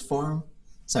this form.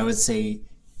 So I would say,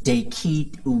 de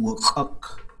keet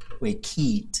uwakuk we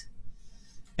keet.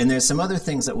 And there's some other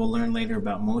things that we'll learn later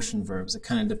about motion verbs. It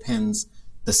kind of depends.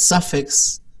 The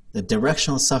suffix, the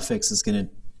directional suffix is going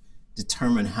to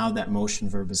determine how that motion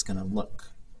verb is going to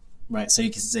look, right? So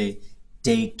you can say,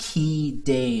 de ki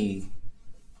de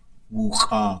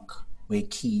wukak we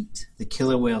keet. The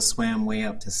killer whale swam way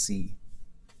out to sea.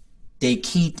 De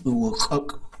keet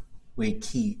uwakuk we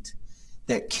keet.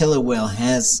 That killer whale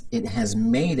has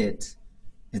made it.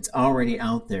 It's already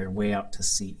out there, way out to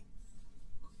sea.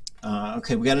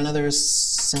 Okay, we got another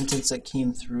sentence that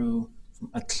came through from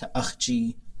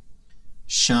Akhji.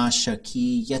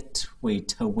 Shashaki yet way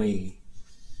to way.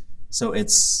 So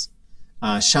it's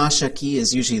Shashaki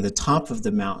is usually the top of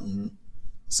the mountain.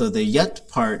 So the yet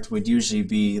part would usually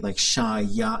be like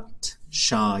Shayat.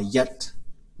 Shayat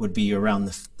would be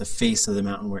around the face of the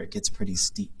mountain where it gets pretty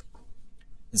steep.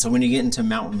 And so when you get into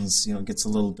mountains, it gets a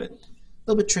little bit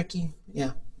tricky.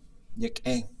 Yeah.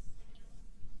 Okay.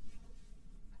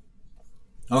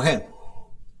 Okay.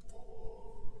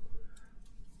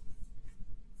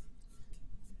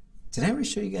 Did I ever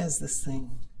show you guys this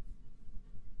thing?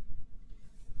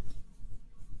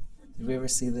 Did we ever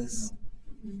see this?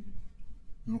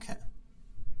 Okay.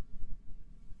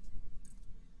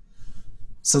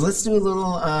 So let's do a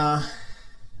little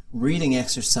reading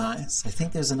exercise. I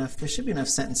think there should be enough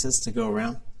sentences to go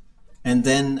around. And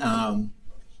then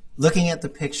looking at the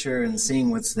picture and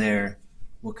seeing what's there,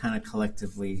 we'll kind of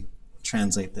collectively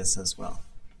translate this as well.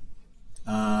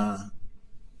 Hastu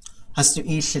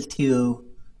ishatiu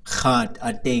chad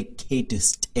ade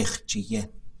kedist echjiye.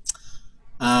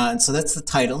 And so that's the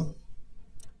title.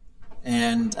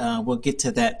 And we'll get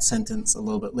to that sentence a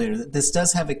little bit later. This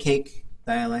does have a cake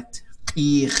dialect.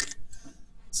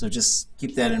 So just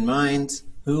keep that in mind.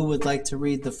 Who would like to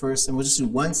read the first? And we'll just do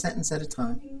one sentence at a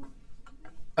time.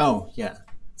 Oh, yeah.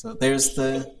 So there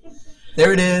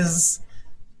it is.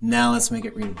 Now let's make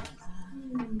it readable.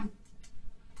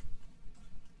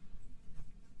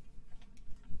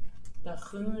 The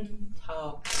Hun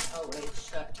Tao Awe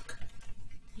Shuk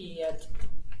Yet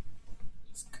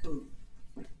Sku.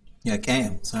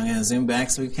 Okay, so I'm going to zoom back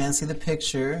so we can see the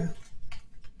picture.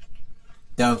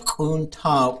 The Kun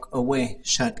Talk away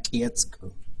Shat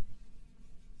Kietsku.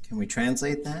 Can we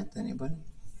translate that? Anybody?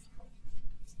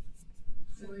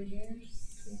 4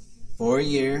 years. 4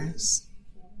 years.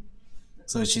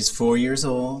 So she's 4 years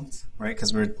old, right?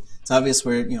 Because it's obvious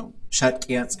we're, Shat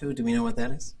Kietsku. Do we know what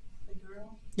that is? The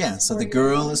girl. Yeah, so the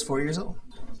girl is 4 years old,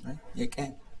 right?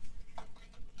 Okay.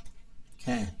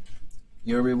 Okay.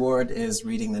 Your reward is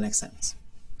reading the next sentence.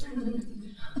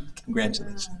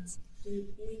 Congratulations. Du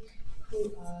ik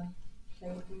kua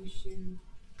leidushu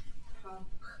hak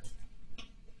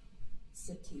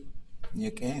city.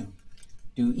 Okay.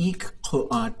 Du ik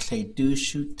kua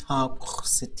tledushu tak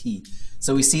city.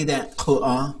 So we see that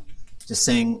kua, just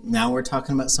saying now we're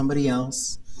talking about somebody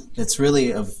else. That's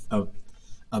really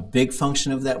a big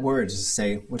function of that word, is to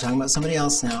say we're talking about somebody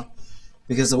else now.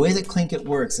 Because the way that Tlingit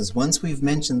works is once we've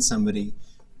mentioned somebody,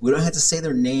 we don't have to say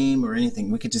their name or anything.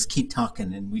 We could just keep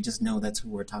talking and we just know that's who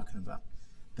we're talking about.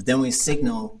 But then we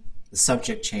signal the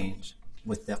subject change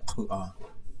with the ku'a,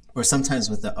 or sometimes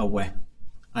with the awe,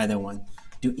 either one.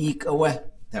 Do ik awe,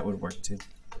 that would work too.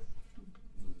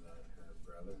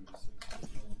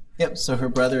 Yep, so her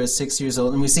brother is 6 years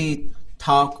old. And we see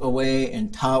talk away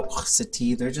and talk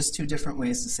sati. They're just two different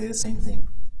ways to say the same thing.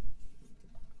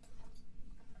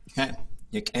 Okay.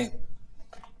 Okay.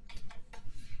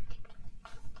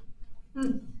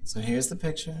 So here's the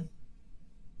picture.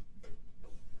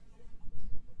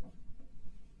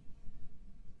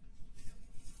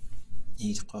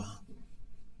 The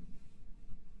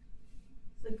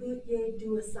Sagut ye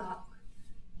duasak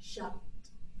shat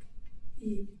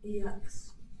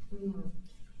iaks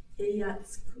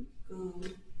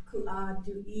kua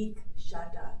duik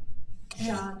shada.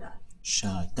 Shada.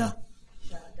 Shada.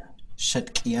 Shada.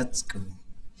 Shatkiatsku.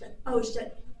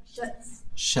 Shuts.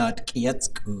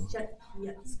 Shatkiatsku.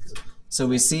 Yatsku. So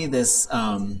we see this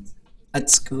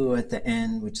atsku at the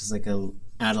end, which is like a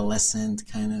adolescent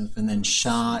kind of, and then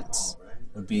shat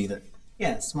would be the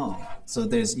small. So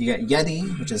you got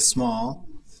yeti, which is small,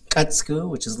 katsku,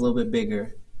 which is a little bit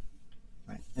bigger,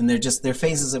 right? And they're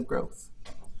phases of growth.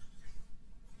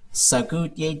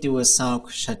 Sagut ye duasak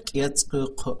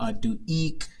shatkiatsku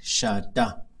koaduik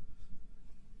shada.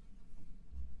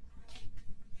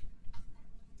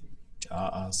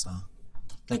 Ja'asa.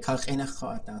 Like how The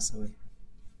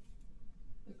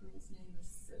girl's name is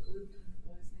Sagut, and the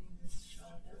boy's name is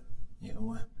Shada. yeah.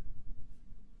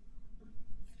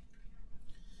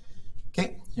 Okay,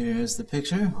 here's the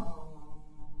picture.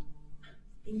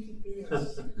 Stinky fish.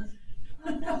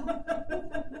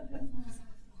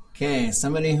 Okay,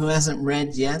 somebody who hasn't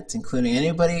read yet, including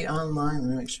anybody online. Let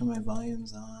me make sure my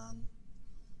volume's on.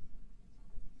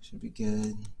 Should be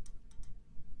good.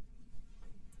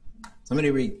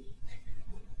 Somebody read.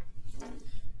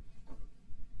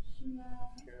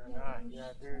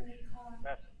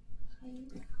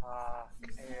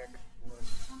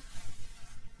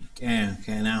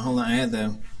 Okay, now hold on. I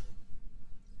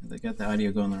got the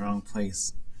audio going in the wrong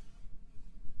place.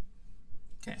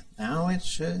 Okay, now it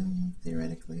should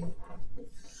theoretically.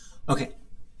 Okay.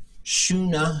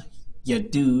 Shuna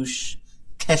yadush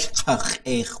keshkach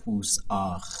echus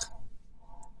ach.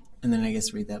 And then I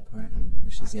guess read that part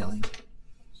where she's yelling.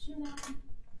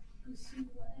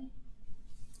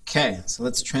 Okay, so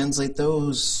let's translate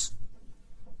those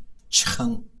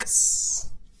chunks.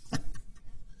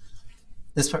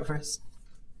 This part first.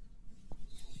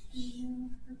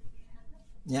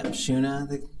 Yep, Shuna,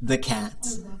 the cat.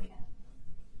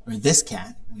 Or this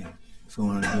cat, if we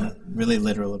want to be really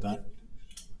literal about it.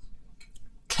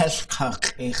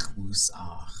 Keshkach echus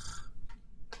ach.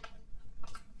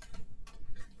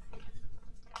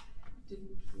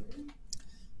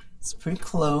 It's pretty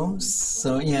close,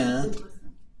 so yeah.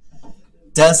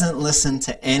 Doesn't listen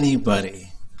to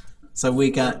anybody. So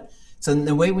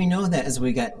the way we know that is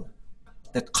we got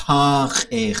the kach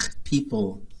ech,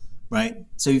 people, right?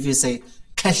 So if you say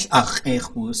keshkach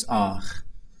echus ach,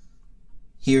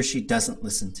 he or she doesn't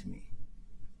listen to me.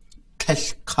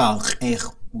 Keshkach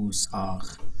echus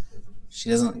ach. She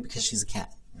doesn't, because she's a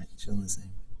cat, right? She doesn't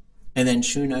listen. And then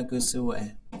Shuna Gusue,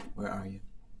 where are you?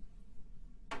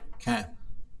 Okay.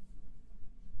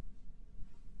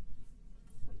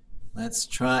 Let's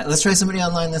try somebody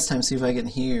online this time, see if I can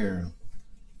hear.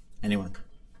 Anyone?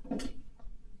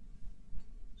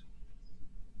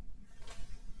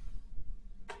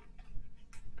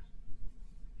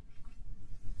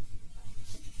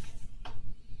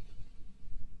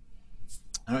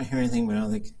 I don't hear anything, but I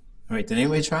don't think. All right, did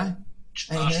anybody try? I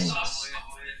didn't hear anything.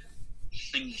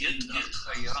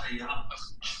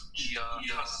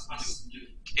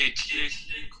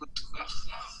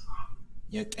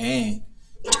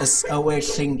 Just away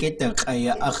Tlingit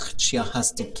kaya ach chia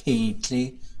has the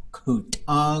kitli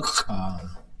kutaka.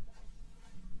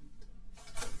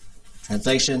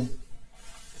 Translation.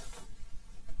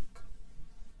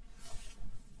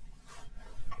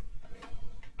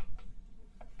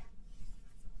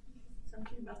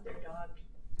 Something about their dog.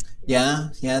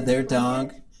 Yeah, their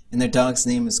dog. And their dog's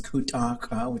name is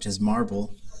Kutaka, which is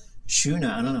marble.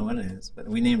 Shuna, I don't know what it is, but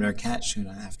we named our cat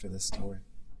Shuna after this story.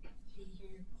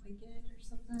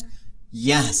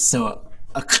 Yes, so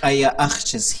akaya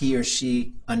ach is he or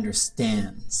she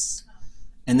understands.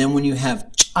 And then when you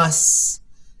have just,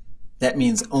 that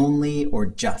means only or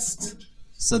just.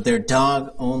 So their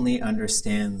dog only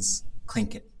understands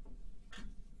Tlingit.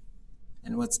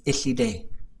 And what's ishide?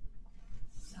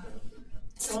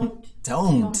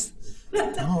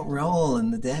 Don't roll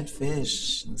in the dead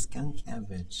fish and skunk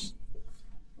cabbage.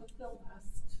 What's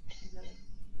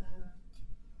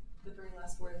the very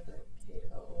last word of the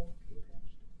K-O-O?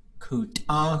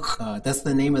 Kutaka. That's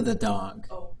the name of the dog.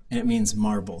 Oh. And it means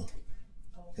marble.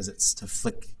 Because it's to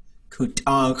flick.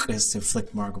 Kutak is to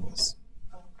flick marbles.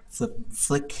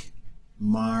 Flick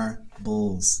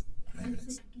marbles. There it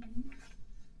is.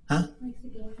 Huh?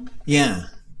 Yeah.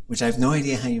 Which I have no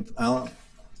idea how you. I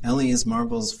only use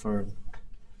marbles for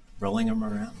rolling them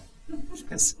around.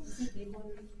 Because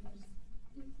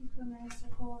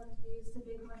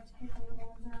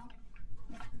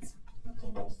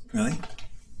really?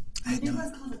 I had no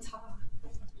idea. called a ta.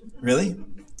 Really?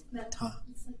 Ta.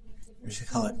 We should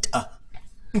call it ta.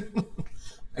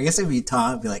 I guess it would be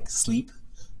ta, it'd be like sleep.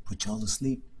 Put y'all to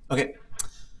sleep. Okay.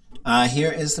 Here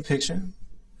is the picture.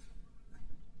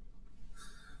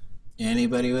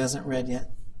 Anybody who hasn't read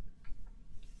yet?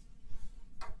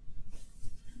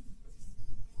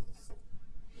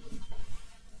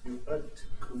 Yu'at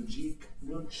kujik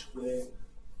nuchwe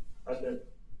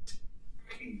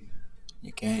adatki.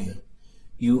 Okay.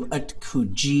 Yu'at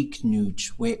kujik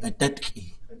nuch we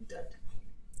adatki.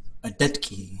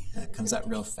 Adatki. That comes out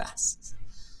real fast.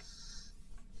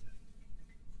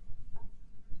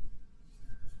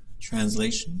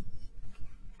 Translation.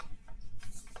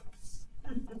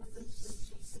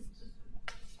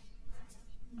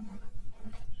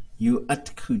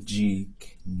 Yu'at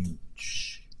kujik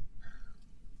nuch.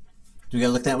 Do we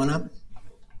gotta look that one up?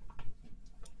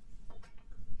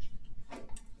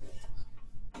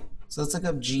 So let's look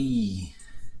up G.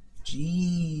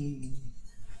 G.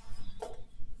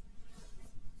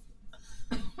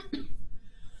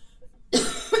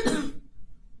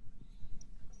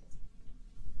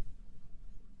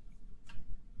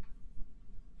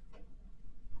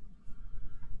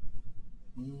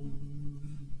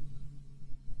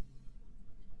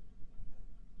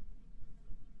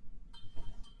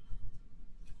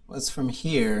 What's from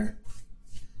here?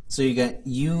 So you got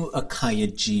you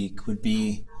akayajik would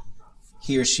be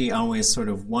he or she always sort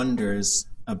of wonders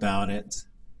about it.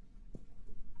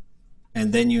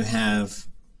 And then you have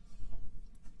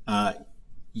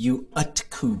you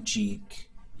utkujik.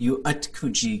 You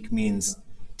utkujik means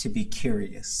to be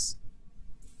curious,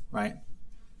 right?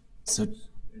 So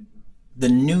the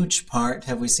nooch part,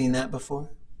 have we seen that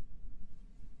before?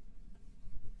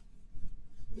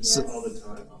 So, All the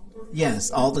time.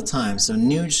 yes, all the time. So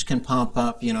nooch can pop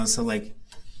up, so like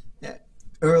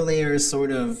earlier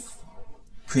sort of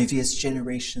previous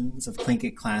generations of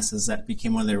Tlingit classes that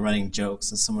became one of their running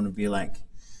jokes, and someone would be like,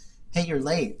 hey, you're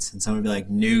late. And someone would be like,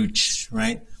 nooch,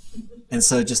 right? And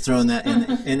so just throwing that in,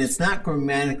 and it's not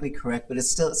grammatically correct, but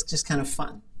it's just kind of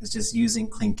fun. It's just using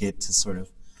Tlingit to sort of,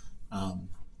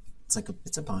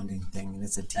 it's a bonding thing, and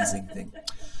it's a teasing thing.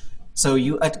 So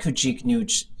you at kujik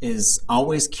nooch is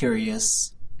always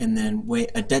curious, and then we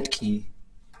adetki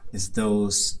is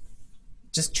those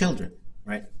just children,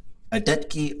 right?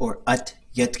 Adetki or at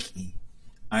yetki,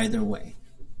 either way.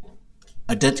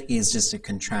 Adetki is just a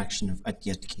contraction of at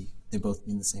yetki. They both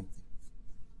mean the same thing.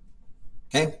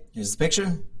 Okay, here's the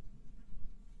picture.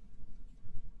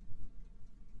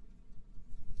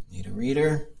 Need a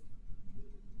reader.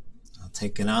 I'll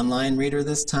take an online reader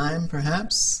this time,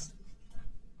 perhaps.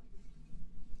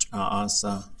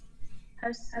 Asa.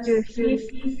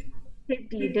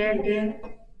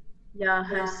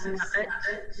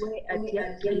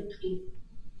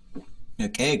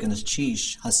 Okay, gonna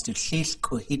chish. Hastu shish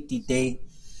kohiti de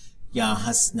ya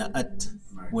hasnaat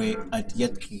we at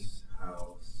yetki.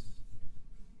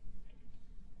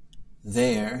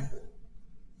 Their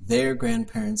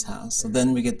grandparents' house. So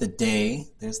then we get the day.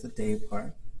 There's the day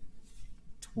part.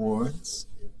 Towards.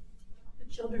 The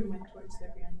children went towards their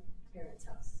grandparents'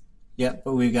 house. Yeah,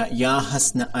 but we've got ya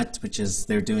hasnaat, which is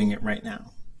they're doing it right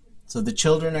now. So the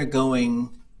children are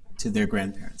going to their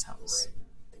grandparents' house.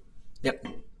 Yep.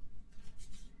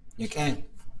 Okay.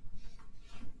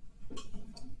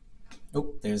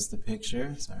 Oh, there's the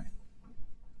picture. Sorry.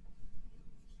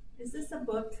 Is this a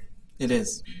book It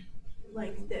is.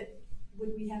 like that?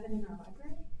 Would we have it in our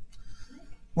library?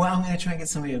 Well, I'm going to try and get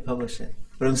somebody to publish it.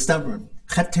 But I'm stubborn.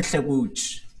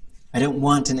 I don't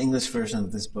want an English version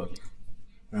of this book.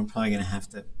 But I'm probably going to have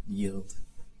to yield.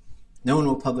 No one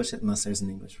will publish it unless there's an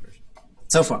English version.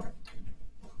 So far.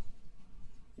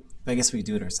 But I guess we could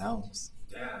do it ourselves.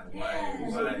 Yeah,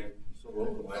 why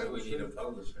do we need a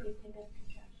publisher?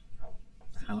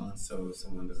 I don't know. So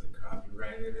someone doesn't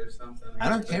copyright it or something? I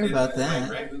don't care about that.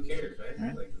 Right, who cares, right?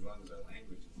 Right. Like, as long as our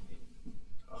language is being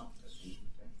taught, that's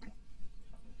interesting.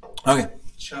 Okay.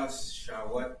 Chas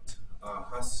shawat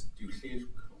has dushir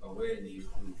away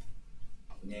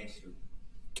neshu.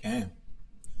 Okay.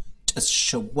 Just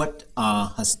show what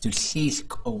has to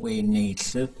seek away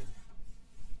nature.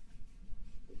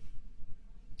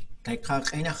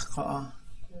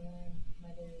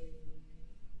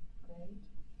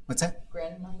 What's that?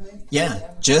 Grandmother?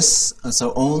 Yeah, just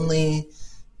so only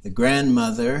the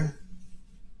grandmother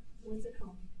Was it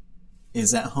home?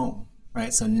 is at home,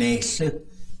 right? So nature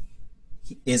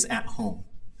is at home.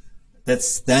 That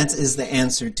is the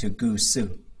answer to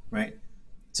gusu, right?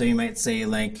 So you might say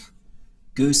like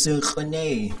gusu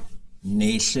khone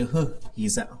nature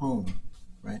he's at home,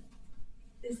 right?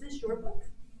 Is this your book?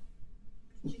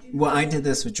 Did you do Well, I did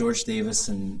this with George Davis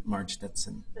and Mark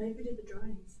Stetson. I who did the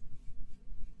drawings?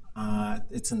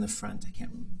 It's in the front. I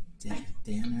can't remember.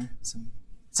 Dan or some.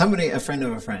 Somebody, a friend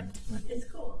of a friend. It's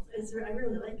cool. I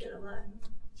really like it a lot.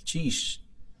 Sheesh.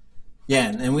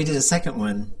 Yeah, and we did a second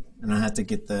one, and I had to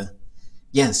get the,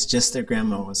 yes, just their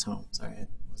grandma was home. Sorry, I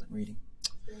wasn't reading.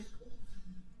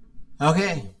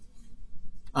 Okay.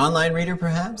 Online reader,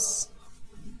 perhaps?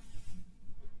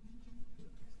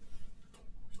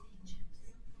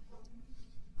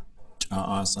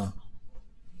 Awesome.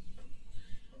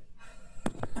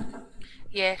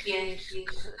 Yes. Yeah.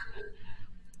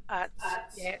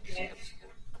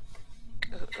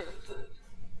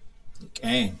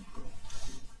 Okay.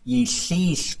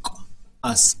 Yishishk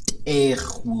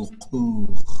astech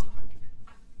wukuch.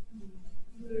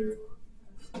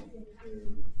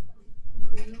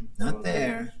 Not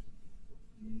there.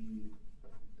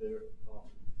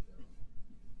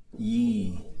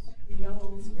 Ye.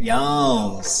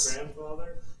 Y'all's.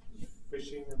 Grandfather was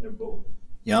fishing in their boat.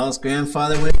 Y'all's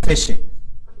grandfather went fishing.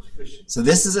 Was fishing. So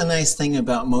this is a nice thing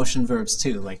about motion verbs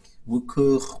too, like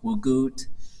wukuch, wugut.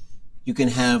 You can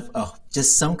have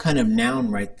just some kind of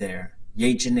noun right there.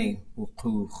 Yejene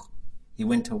wukuch. He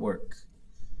went to work.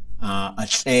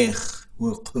 Ashech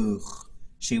wukuch.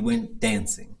 She went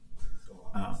dancing.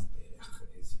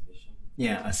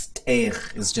 Yeah,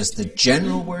 astech is just the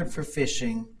general word for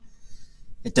fishing.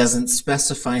 It doesn't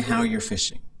specify how you're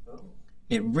fishing.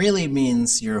 It really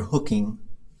means you're hooking.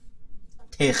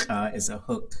 Techa is a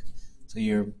hook. So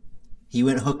he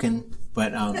went hooking,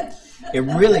 but it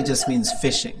really just means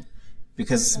fishing.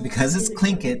 Because it's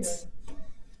Tlingit,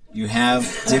 you have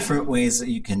different ways that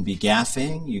you can be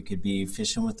gaffing. You could be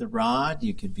fishing with the rod.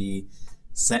 You could be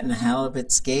setting a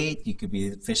halibut skate. You could be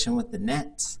fishing with the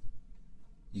net.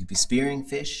 You could be spearing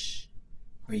fish,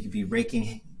 or you could be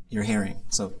raking your herring.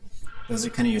 So those are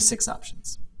kind of your 6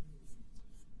 options.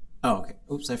 Oh, okay.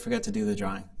 Oops, I forgot to do the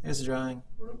drawing. There's the drawing.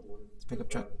 Let's pick up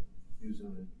truck. Using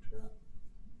a trap.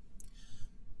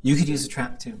 You could use a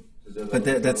trap too. But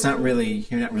that's not really,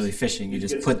 you're not really fishing. You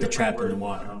just put the trap in the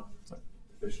water. So,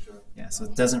 Fish trap. yeah, so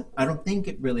it doesn't, I don't think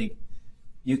it really,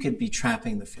 you could be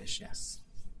trapping the fish, yes.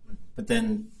 But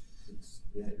then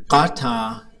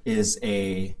qata is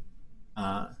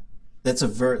that's a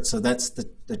verb, so that's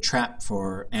the trap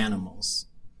for animals.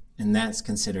 And that's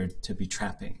considered to be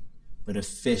trapping. But a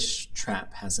fish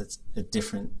trap has a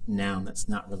different noun that's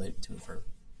not related to a verb.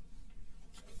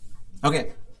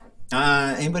 Okay.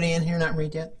 Anybody in here not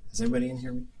read yet? Has everybody in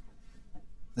here read?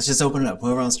 Let's just open it up.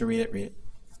 Whoever wants to read it, read it.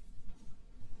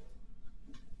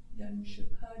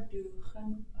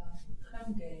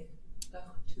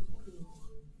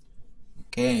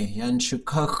 Okay. Yan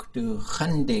shukach du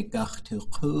chande gach tu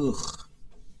kuch.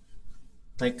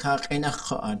 Taikach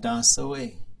enach adas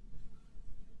away.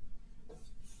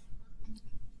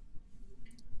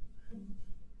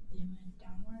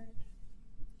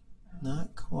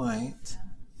 Not quite.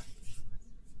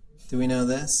 Do we know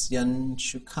this? Yan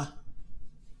shuka.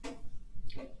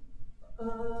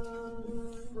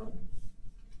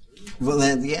 Well,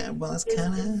 it's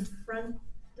kind of.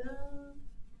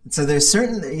 So there's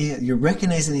certain, you're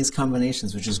recognizing these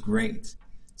combinations, which is great.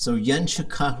 So yan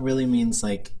shuka really means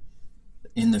like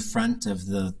in the front of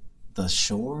the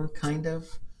shore, kind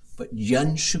of. But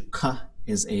yan shuka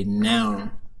is a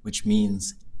noun, which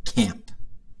means camp.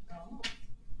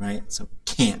 Right? So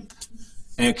camp.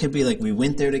 And it could be like we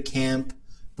went there to camp,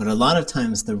 but a lot of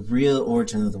times the real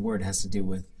origin of the word has to do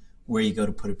with where you go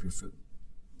to put up your food.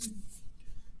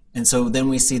 And so then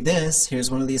we see this,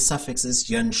 here's one of these suffixes,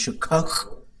 yan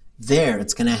shukach, there,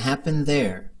 it's going to happen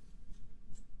there.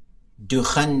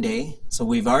 Duchande, so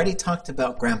we've already talked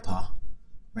about grandpa,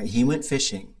 right? He went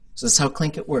fishing. So that's how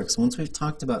Tlingit works. Once we've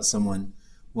talked about someone,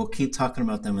 we'll keep talking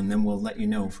about them and then we'll let you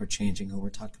know if we're changing who we're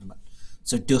talking about.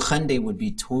 So duchande would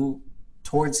be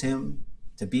towards him,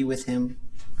 to be with him.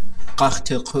 Qach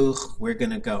tilchuch, we're going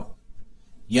to go.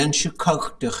 Yan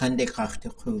shukach duchande qach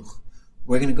tilchuch.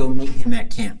 We're going to go meet him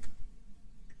at camp.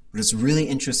 But it's really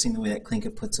interesting the way that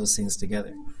Tlingit puts those things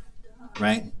together,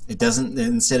 right? It doesn't,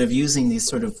 instead of using these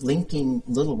sort of linking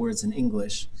little words in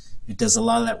English, it does a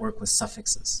lot of that work with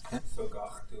suffixes. Okay? So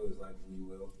gachtu is like we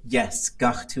will. Yes,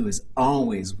 gachtu is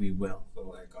always we will. So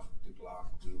like gachtu glach,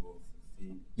 we will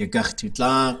see. Yeah, gachtu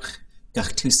tlach,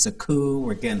 gachtu saku,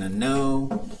 we're going to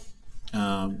know.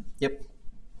 Yep.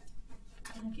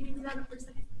 Can you do that for a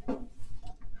second?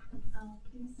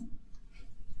 Please.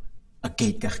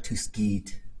 Okay, gachtu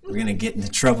skid. We're going to get into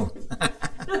trouble.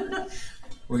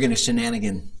 We're going to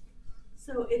shenanigan.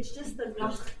 So it's just the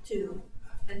gachtu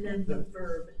and then the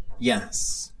verb.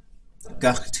 Yes.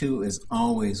 Gachtu is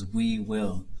always we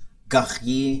will.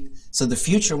 Gachyi. So the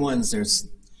future ones,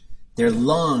 they're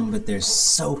long, but they're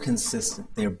so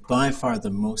consistent. They're by far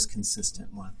the most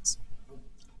consistent ones.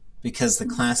 because the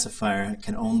classifier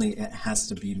it has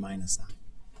to be minus I.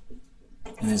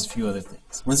 And there's a few other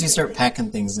things. Once you start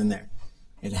packing things in there,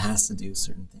 it has to do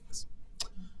certain things.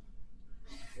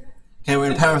 Okay, we're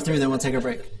going to power through, then we'll take a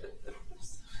break.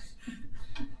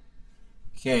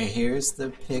 Okay, here's the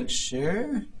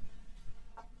picture.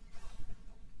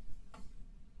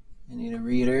 I need a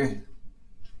reader.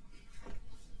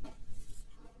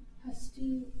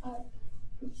 Hastu at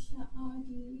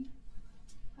Sha'adi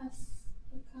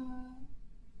Hasaka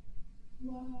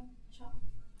Wachak.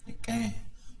 Okay.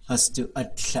 Hastu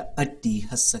Adi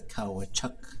Hasakawa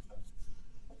Chak.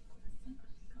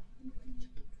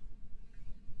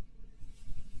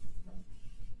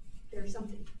 There's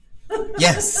something.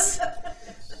 Yes.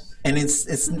 And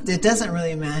it doesn't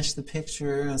really match the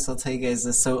picture, so I'll tell you guys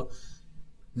this. So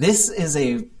this is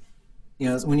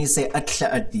when you say atla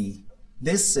adi,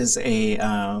 this is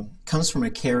comes from a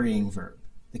carrying verb.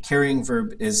 The carrying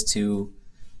verb is to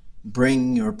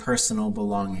bring your personal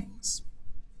belongings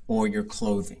or your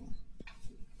clothing.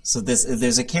 So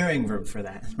there's a carrying verb for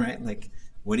that, right? Like,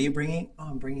 what are you bringing? Oh,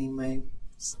 I'm bringing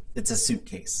it's a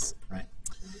suitcase, right?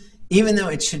 Even though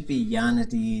it should be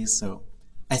yanadi, so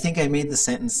I think I made the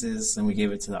sentences and we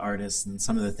gave it to the artist, and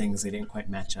some of the things they didn't quite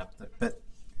match up. But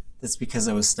that's because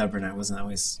I was stubborn. I wasn't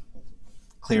always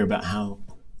clear about how.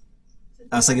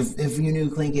 I was like, if you knew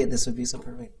Tlingit, this would be so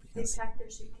perfect. They packed their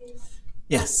suitcase.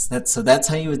 Yes, that's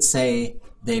how you would say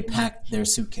they packed their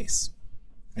suitcase.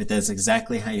 Right, that's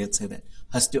exactly how you'd say that.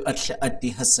 Hastu atla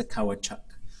adi hasakawachak.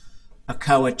 A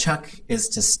kawachak is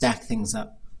to stack things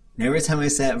up. And every time I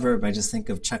say that verb, I just think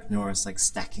of Chuck Norris, like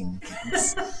stacking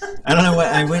things. I don't know what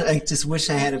I just wish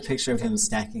I had a picture of him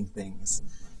stacking things,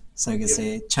 so I could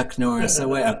say Chuck Norris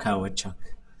away a kawachak.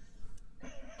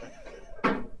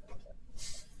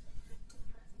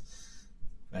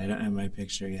 I don't have my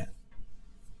picture yet.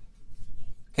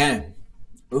 Okay.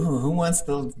 Ooh, who wants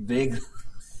the big?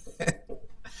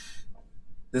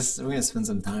 We're gonna spend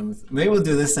some time with. Maybe we'll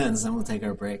do this sentence, then we'll take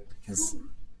our break, because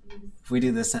if we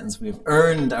do this sentence, we've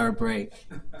earned our break.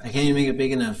 I can't even make it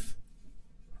big enough.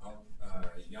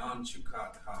 Jan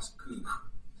chukat has ku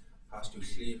has to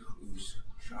sleep us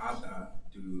shada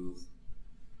to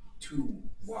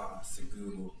wa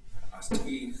segu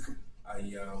astig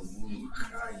ayawu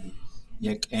khai.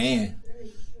 Yak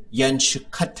Yan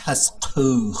chukat has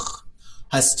ku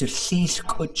has to sleep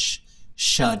kuch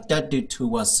shada to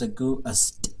wa segu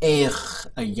astig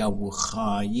ayawu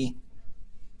khai.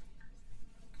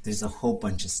 There's a whole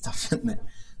bunch of stuff in there.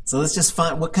 So let's just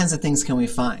find, what kinds of things can we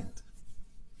find?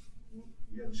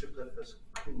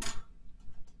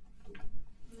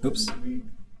 Oops. We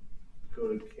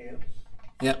go to camp.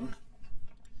 Yep.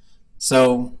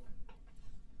 So,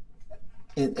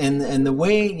 and the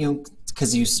way,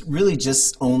 because you really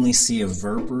just only see a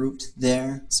verb root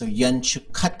there. So,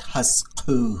 yanchukat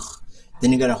haskuch.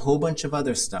 Then you got a whole bunch of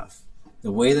other stuff.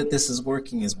 The way that this is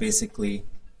working is basically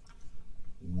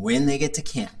when they get to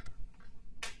camp,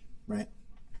 right?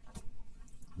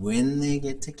 When they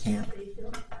get to camp.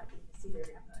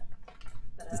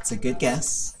 That's a good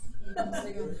guess.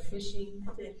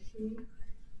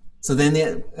 So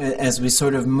then as we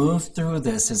sort of move through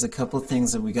this, there's a couple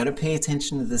things that we got to pay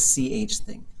attention to the CH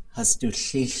thing.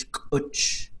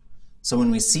 So when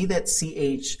we see that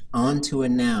CH onto a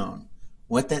noun,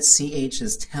 what that CH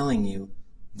is telling you,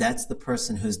 that's the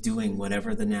person who's doing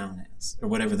whatever the noun is, or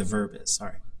whatever the verb is,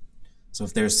 sorry. So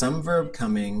if there's some verb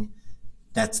coming,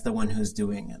 that's the one who's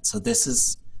doing it. So this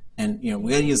is, and we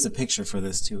got to use the picture for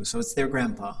this too. So it's their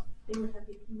grandpa. He was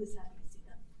happy to see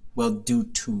them. Well, do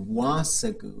to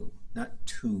wasagu, not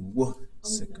to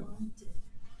wasagu.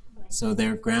 So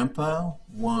their grandpa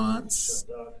wants, Shada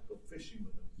to go fishing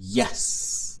with them.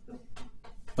 yes.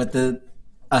 But the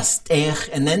astech,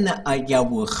 and then the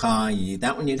ayawuchayi,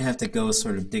 that one you'd have to go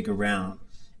sort of dig around.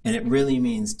 And it really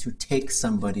means to take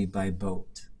somebody by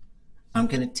boat. I'm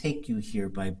going to take you here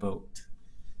by boat.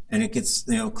 And it gets,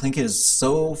 Tlingit is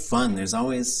so fun. There's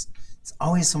always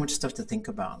so much stuff to think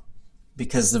about.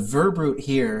 Because the verb root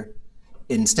here,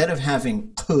 instead of having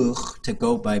kuch, to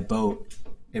go by boat,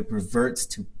 it reverts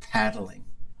to paddling.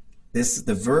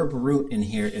 The verb root in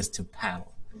here is to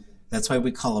paddle. That's why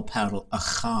we call a paddle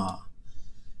acha.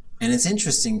 And it's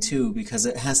interesting too, because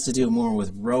it has to do more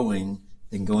with rowing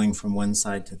than going from one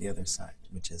side to the other side,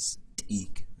 which is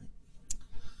teak.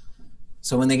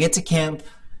 So when they get to camp,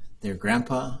 their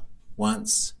grandpa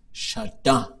wants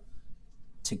shada,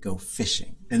 to go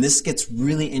fishing. And this gets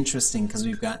really interesting because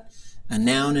we've got a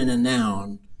noun and a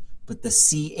noun, but the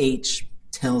CH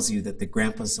tells you that the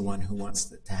grandpa's the one who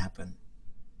wants it to happen.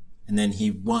 And then he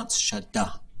wants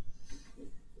shada.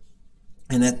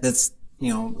 And that's,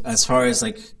 as far as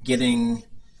like getting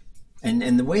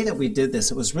And the way that we did this,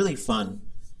 it was really fun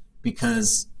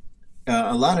because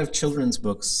a lot of children's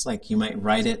books, like you might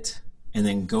write it and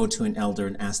then go to an elder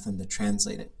and ask them to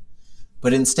translate it.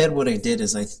 But instead what I did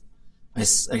is I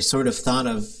sort of thought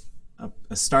of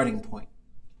a starting point.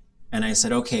 And I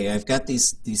said, okay, I've got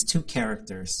these two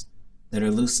characters that are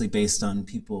loosely based on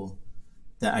people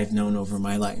that I've known over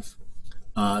my life.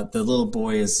 The little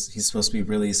boy he's supposed to be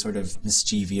really sort of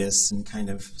mischievous and kind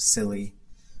of silly.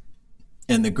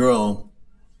 And the girl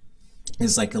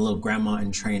is like a little grandma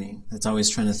in training that's always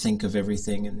trying to think of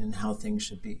everything and how things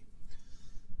should be.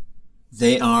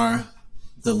 They are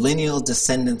the lineal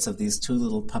descendants of these two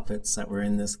little puppets that were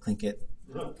in this Tlingit,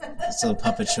 this little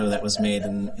puppet show that was made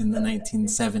in the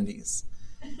 1970s.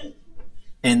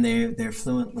 And they're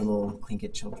fluent little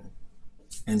Tlingit children.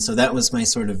 And so that was my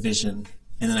sort of vision.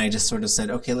 And then I just sort of said,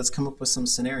 okay, let's come up with some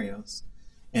scenarios.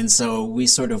 And so we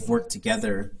sort of worked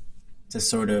together to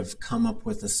sort of come up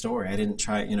with a story. I didn't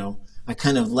try, I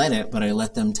kind of let it, but I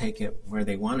let them take it where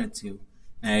they wanted to.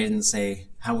 And I didn't say,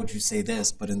 how would you say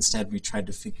this? But instead we tried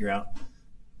to figure out,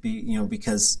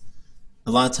 because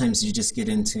a lot of times you just get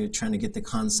into trying to get the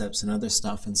concepts and other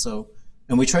stuff. And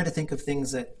we try to think of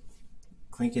things that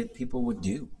Tlingit people would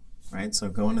do, right? So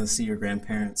going to see your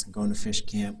grandparents and going to fish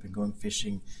camp and going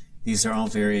fishing, these are all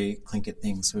very Tlingit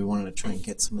things. So we wanted to try and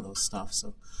get some of those stuff.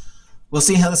 So we'll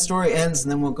see how the story ends,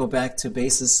 and then we'll go back to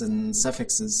bases and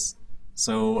suffixes.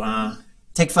 So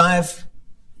take 5,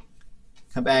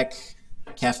 come back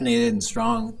caffeinated and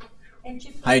strong,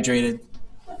 hydrated,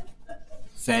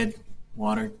 fed,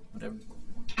 watered, whatever.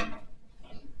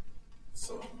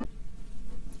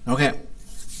 Okay,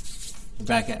 we're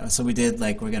back at, so we did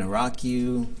like We're Gonna Rock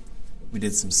You, we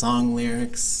did some song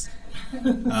lyrics.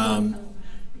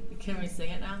 Can we sing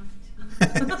it now?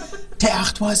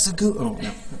 Teacht was a good. Oh,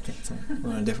 no. Okay, sorry.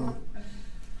 We're on a different one.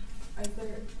 There's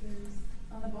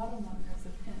on the bottom one, there's a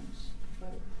pinch,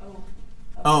 but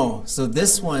Oh, so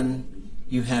this one,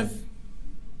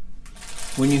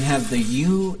 when you have the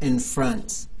U in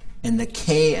front and the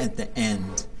K at the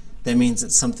end, that means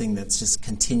it's something that's just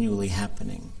continually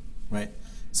happening, right?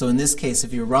 So in this case,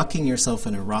 if you're rocking yourself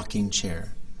in a rocking chair,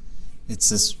 it's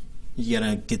this, you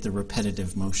gotta get the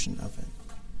repetitive motion of it.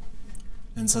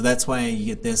 And so that's why you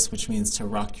get this, which means to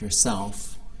rock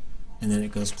yourself, and then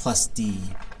it goes plus D,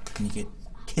 and you get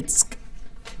kitsk,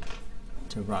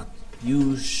 to rock.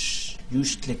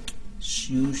 Yushlik,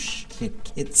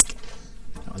 kitsk.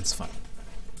 That one's fun.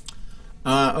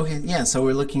 Okay, yeah, so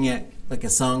we're looking at like a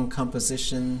song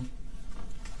composition.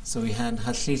 So we had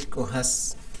Hashlish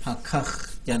Kohas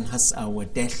Hakach Yan Has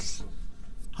Awadech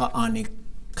Ha'ani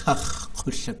Kach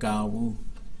Kushagawu.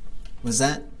 Was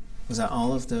that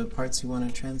all of the parts you want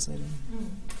to translate in?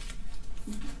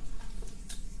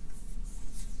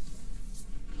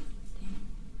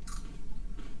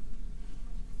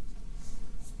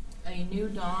 A new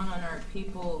dawn on our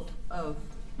people of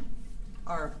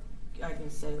our, I can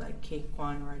say like Cape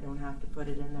Kwan, where I don't have to put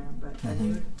it in there, but a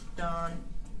new dawn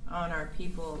on our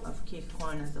people of Cape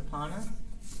Kwan is upon us.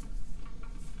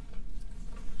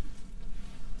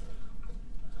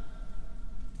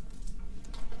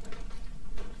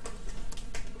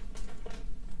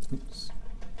 Oops.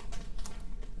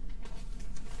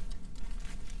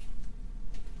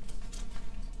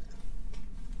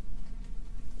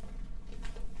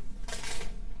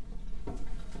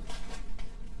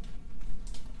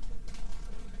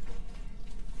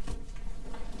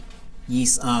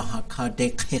 Yis'a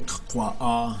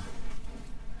hakadekhiqwa'a.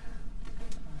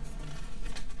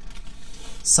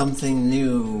 Something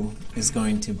new is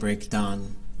going to break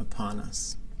dawn upon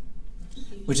us.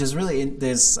 Which is really,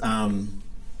 there's, in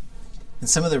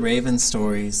some of the Raven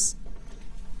stories,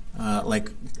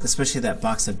 like especially that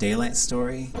Box of Daylight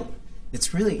story,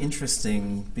 it's really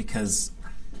interesting because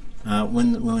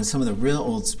when some of the real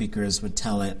old speakers would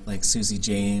tell it, like Susie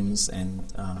James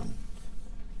and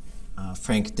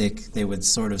Frank Dick, they would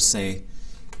sort of say,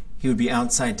 he would be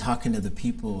outside talking to the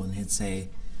people and he'd say,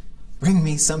 "Bring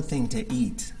me something to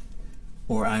eat,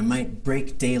 or I might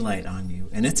break daylight on you."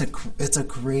 And it's a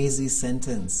crazy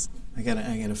sentence. I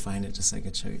gotta find it just so I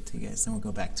could show it to you guys. Then we'll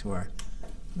go back to our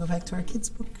kids'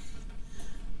 book.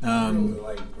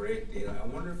 Like break daylight. I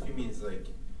wonder if he means like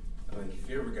if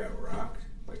you ever got rocked,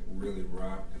 like really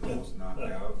rocked and almost knocked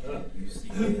out, you see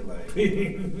daylight.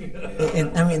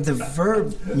 And I mean, the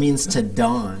verb means to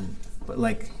dawn, but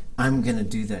like I'm gonna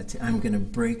do that. I'm gonna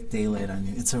break daylight on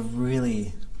you. It's a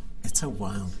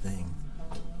wild thing.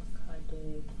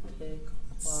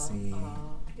 Let's see.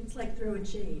 It's like throwing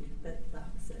shade, but the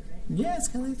opposite, right? Yeah, it's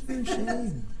kind of like throwing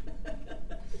shade,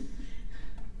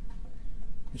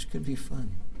 which could be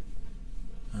fun.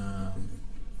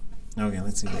 Okay,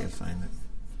 let's see if I can find it.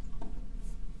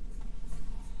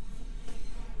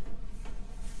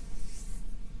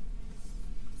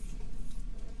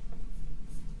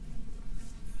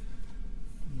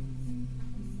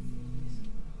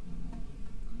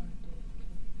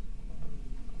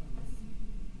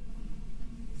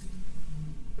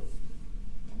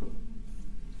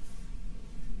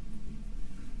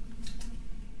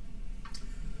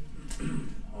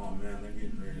 Oh man, they're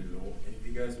getting ready to. Have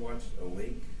you guys watched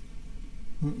Awake,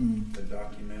 Mm-mm. the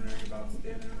documentary about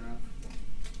Standing Rock?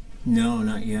 No,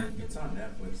 not yet. It's on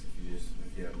Netflix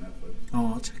if you have Netflix.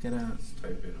 Oh, I'll check it out. Just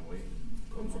type in Awake.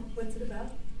 What's it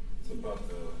about? It's about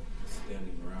the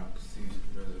Standing Rock Sioux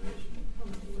Reservation.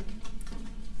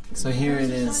 So here it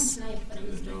was is. on tonight, but it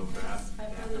was There's no during bath. class. I Yeah.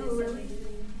 thought it was really?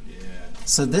 Yeah.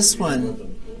 So this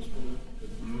one,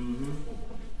 Mm-hmm.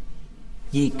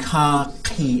 Yika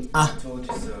ki I a told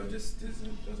you so. Just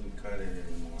doesn't cut it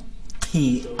anymore.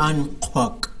 ki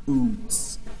unquak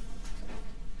oots.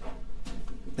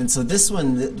 And so this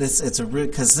one, it's a real,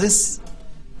 because this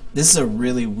is a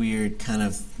really weird kind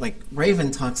of, like, Raven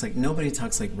talks like, nobody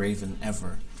talks like Raven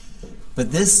ever.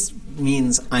 But this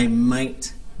means I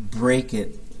might break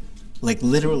it, like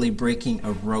literally breaking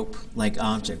a rope-like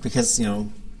object. Because, you know,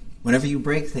 whenever you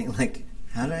break things, like,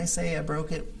 how did I say I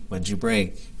broke it? What'd you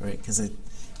break, right? Because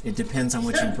it depends on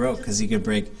what you broke. Because you could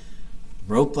break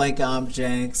rope-like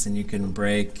objects, and you can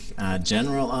break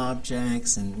general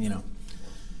objects, and, you know.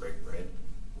 Break bread.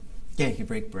 Yeah, you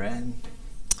break bread.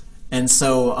 And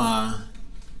so,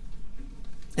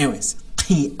 anyways,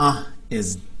 Qia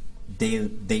is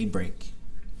daybreak.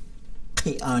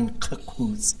 Qi'an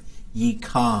kakus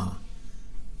yika.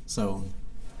 So,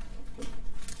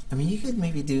 I mean, you could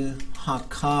maybe do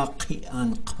haka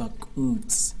qi'an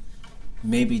kakuts.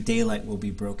 Maybe daylight will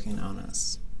be broken on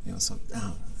us. You know, so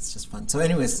it's just fun. So,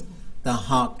 anyways, the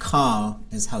haka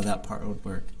is how that part would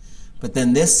work. But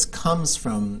then this comes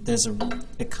from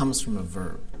it comes from a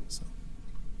verb. So,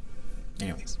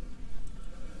 anyways,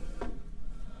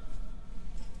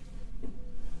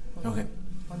 okay.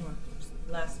 One more.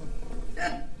 Last one.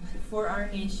 For our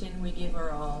nation, we give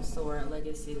our all, so our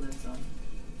legacy lives on.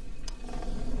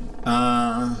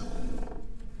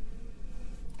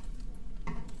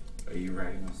 Are you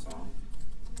writing a song?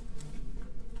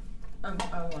 I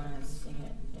want to sing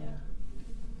it.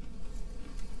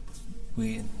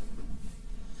 Yeah.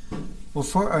 Well,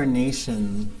 for our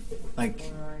nation, like,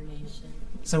 For our nation.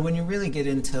 so when you really get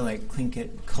into like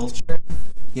Tlingit culture,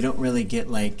 you don't really get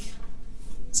like,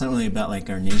 it's not really about like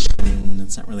our nation.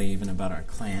 It's not really even about our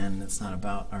clan. It's not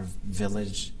about our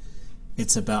village.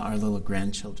 It's about our little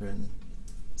grandchildren.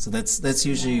 So that's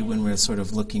usually when we're sort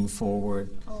of looking forward.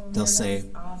 Oh, They'll say,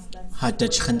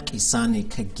 "Hadachkan kisani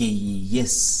kageyi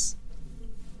yes,"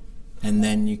 and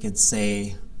then you could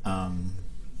say.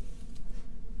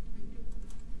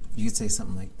 You could say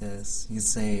something like this. You could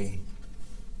say,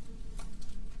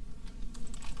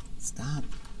 stop.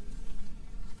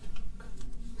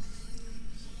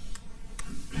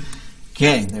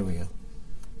 Okay, there we go.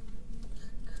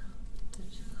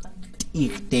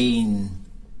 Ich den.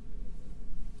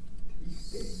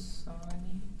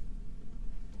 Sani.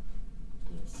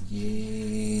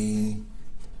 Ye.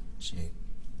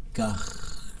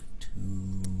 Chegach tu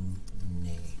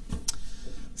ne.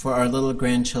 For our little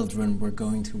grandchildren, we're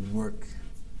going to work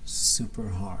super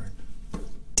hard.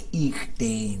 Ich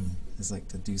den is like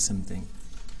to do something.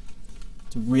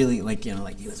 To really, like, you know,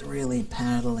 like he was really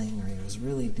paddling or he was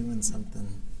really doing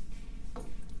something.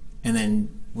 And then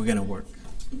we're going to work.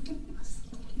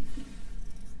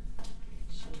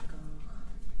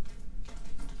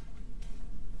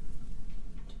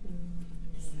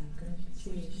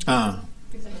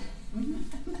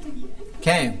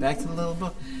 Okay, back to the little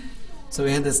book. So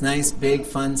we had this nice, big,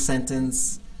 fun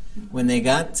sentence. When they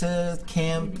got to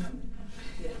camp,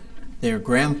 their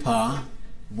grandpa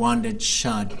wanted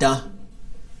Shada.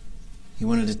 He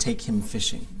wanted to take him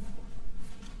fishing.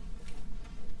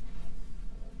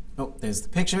 Oh, there's the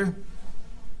picture.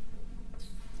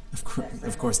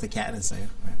 Of course the cat is there.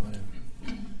 Right, whatever.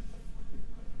 Can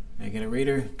I get a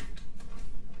reader?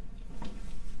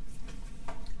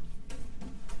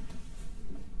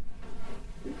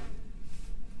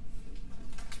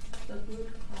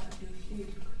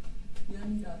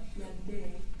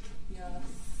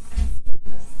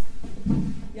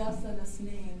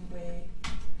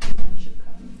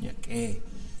 Yeah, okay.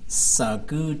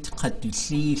 Sagut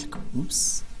katushil.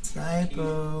 Oops.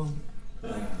 Typo. Yeah,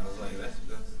 I was like, that's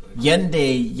like.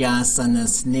 Yende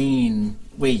yasanasnain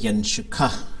weyan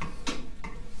shuka.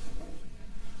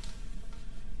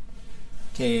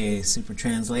 Okay, super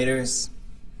translators.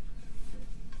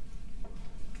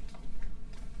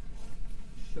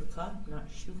 Shuka, not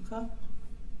Shuka.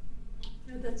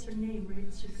 No, that's her name, right?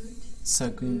 Shagut?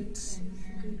 Sagut. And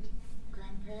her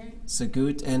grandparent.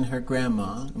 Sagut and her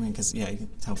grandma. I mean, because, yeah, you can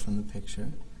tell from the picture.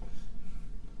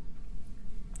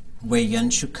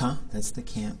 Weyanshuka, that's the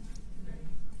camp.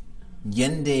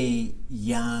 Yende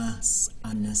Yas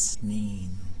Anasnin.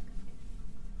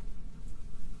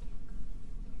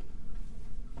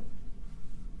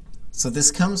 So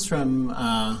this comes from.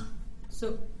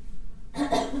 So,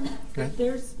 Okay.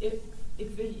 if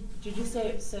it, did you say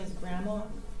it says grandma?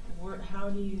 How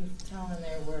do you tell in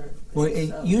there where? Well,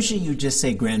 it's, usually you just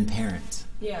say grandparent.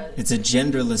 Yeah. It's a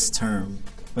genderless term,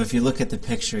 but if you look at the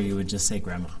picture, you would just say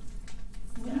grandma.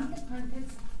 Yeah.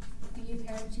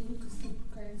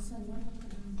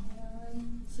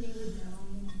 So you would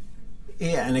know.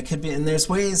 Yeah, and it could be, and there's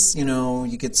ways,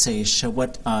 you could say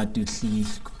shawat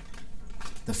dutlif,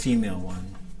 the female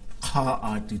one,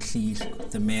 ha dutlif,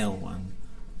 the male one.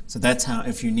 So that's how,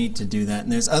 if you need to do that.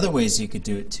 And there's other ways you could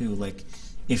do it too, like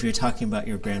if you're talking about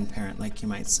your grandparent, like you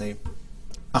might say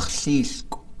achlif,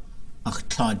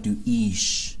 achtla du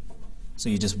ish. So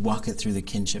you just walk it through the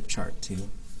kinship chart too.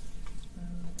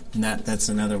 And that's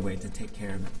another way to take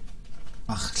care of it.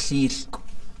 Achlif,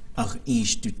 ach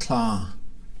ish dutla.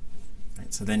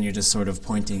 Right, so then you're just sort of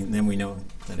pointing, and then we know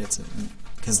that it's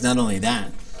because not only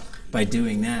that, by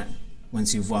doing that,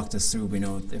 once you've walked us through, we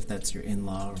know if that's your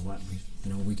in-law or what.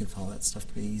 We can follow that stuff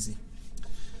pretty easy.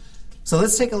 So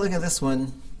let's take a look at this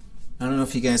one. I don't know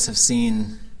if you guys have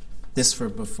seen this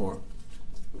verb before.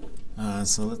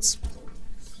 So let's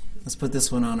put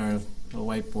this one on our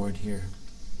whiteboard here.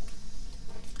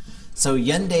 So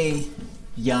yende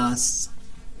yas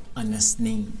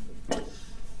anasni.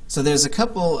 So there's a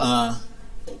couple.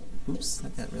 Oops,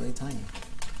 that got really tiny.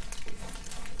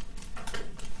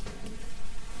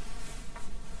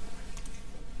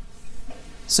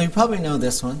 So you probably know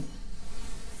this one,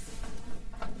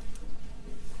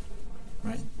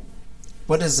 right?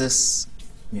 What does this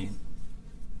mean?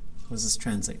 What does this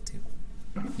translate to?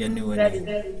 Yanu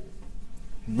Ready.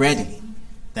 Ready.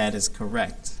 That is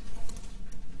correct.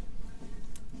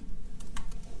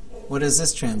 What does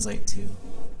this translate to?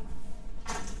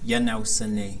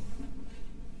 Yanausane.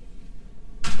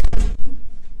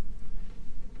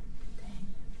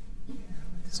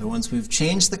 So once we've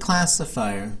changed the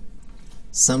classifier,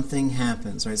 something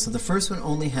happens, right? So the first one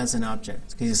only has an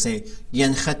object. Because you say,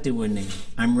 Yan khatiwane,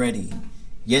 I'm ready.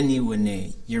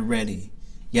 Yaniwane, you're ready.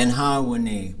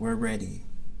 Yanhawane, we're ready.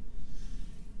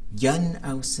 Yan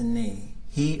ausane,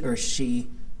 he or she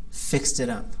fixed it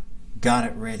up, got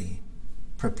it ready,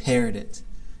 prepared it.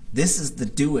 This is the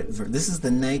do it verb. This is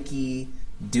the Nike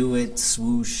do it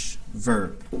swoosh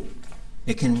verb.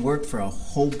 It can work for a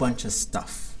whole bunch of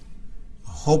stuff.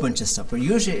 But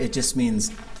usually it just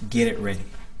means get it ready.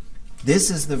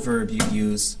 This is the verb you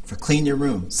use for clean your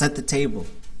room, set the table,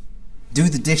 do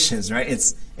the dishes, right?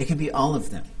 It could be all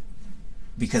of them.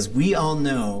 Because we all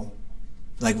know,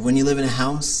 like when you live in a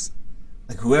house,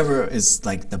 like whoever is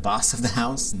like the boss of the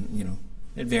house, and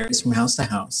it varies from house to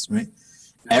house, right?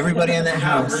 Everybody in that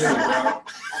house.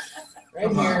 Right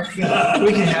here.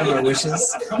 We can have our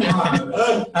wishes.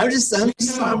 I'm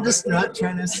just not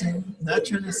trying to sing. Not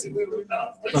trying to sing.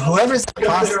 But whoever's the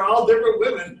boss, they're all different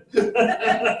women.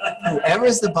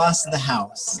 whoever's the boss of the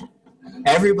house,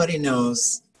 everybody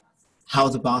knows how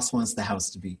the boss wants the house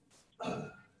to be.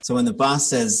 So when the boss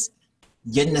says,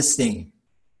 "Yedna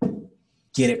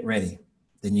get it ready,"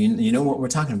 then you know what we're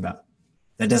talking about.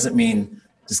 That doesn't mean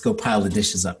just go pile the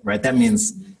dishes up, right? That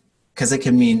means, because it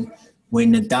can mean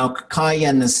when the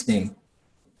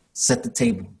set the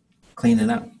table, clean it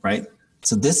up, right?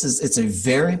 So it's a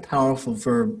very powerful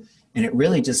verb, and it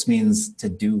really just means to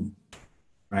do,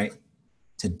 right?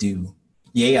 To do.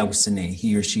 He or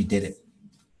she did it.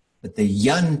 But the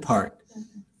yun part,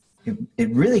 it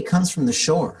really comes from the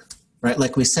shore, right?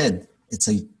 Like we said, it's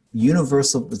a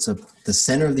universal, the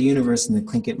center of the universe in the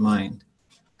Tlingit mind,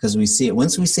 because we see it.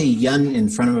 Once we say yun in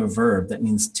front of a verb, that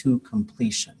means to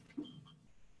completion.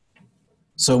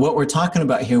 So what we're talking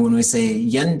about here when we say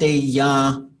yande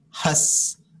ya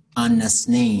has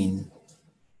anasnain,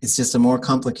 it's just a more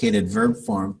complicated verb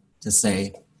form to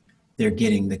say they're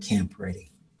getting the camp ready.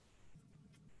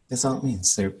 That's all it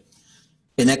means.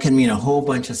 And that can mean a whole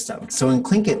bunch of stuff. So in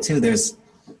Tlingit too, there's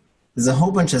a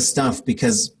whole bunch of stuff,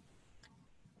 because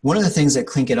one of the things that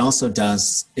Tlingit also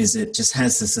does is it just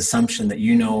has this assumption that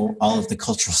you know all of the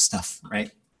cultural stuff,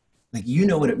 right? Like you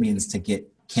know what it means to get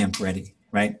camp ready,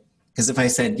 right? Because if I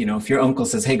said, if your uncle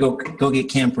says, hey, go get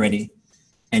camp ready,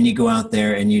 and you go out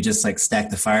there and you just like stack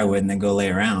the firewood and then go lay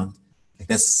around, like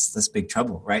that's big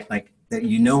trouble, right? Like that,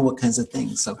 what kinds of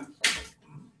things. So,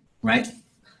 right?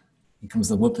 Here comes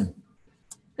the whooping.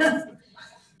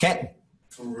 Okay.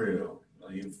 For real.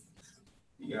 Like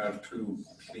you got a true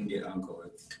Tlingit uncle.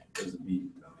 It doesn't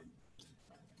mean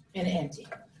An auntie.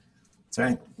 That's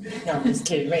right. No, I'm just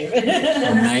kidding. Right.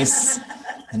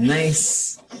 A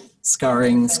nice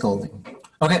scarring scolding.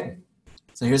 Okay.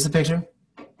 So here's the picture.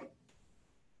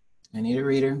 I need a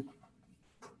reader.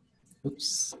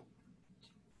 Oops.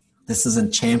 This is a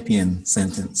champion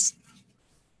sentence.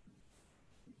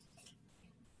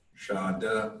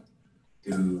 Shada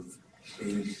do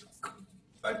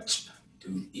ach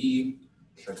do e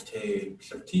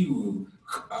shatiu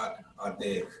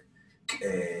adek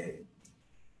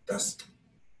das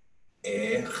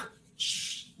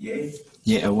ye.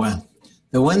 Yeah, well,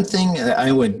 the one thing that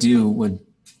I would do would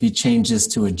be change this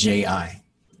to a J-I.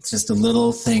 It's just a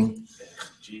little thing.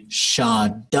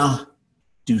 Shada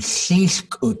du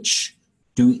shishkuch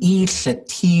du I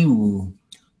shatiu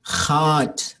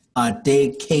chat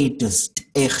adek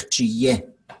dust ye.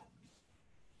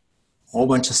 Whole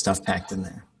bunch of stuff packed in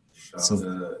there.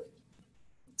 Shada,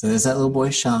 So there's that little boy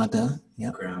Shada.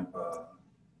 Yep. grandpa.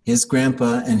 His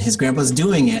grandpa, and his grandpa's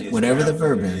doing it, His whatever the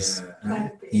grandpa, verb is. yeah.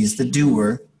 Right? He's the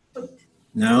doer.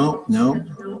 No.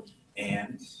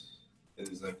 And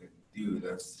it's like a dude.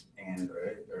 That's and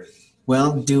right. Or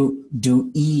Well,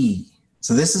 do e.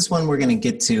 So this is one we're going to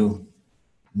get to.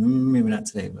 Maybe not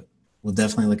today, but we'll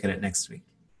definitely look at it next week.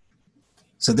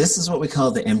 So this is what we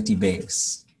call the empty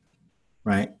base,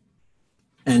 right?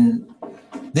 And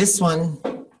this one,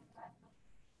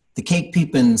 the cake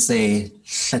people say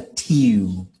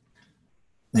shatiu,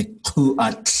 like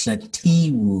kuat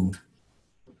shatiu.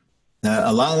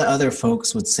 A lot of the other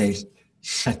folks would say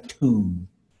shatu,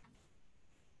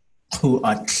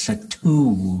 kuat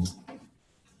shatu.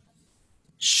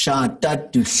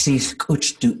 Shadat du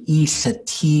shishkuch du I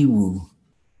shatiu.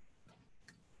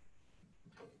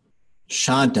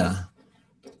 Shada,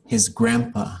 his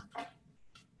grandpa,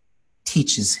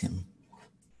 teaches him.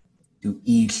 Du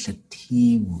I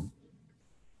shatiu.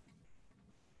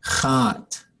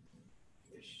 Chat.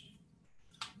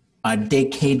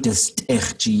 Adeke dust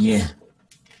echjie.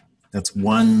 That's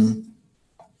one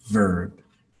verb.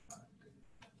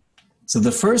 So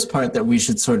the first part that we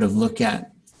should sort of look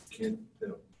at. Get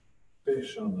the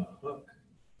fish on the hook.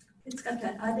 It's got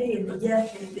that ade and the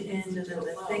yet at the end, and then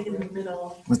the thing in the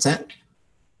middle. What's that?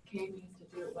 Kate needs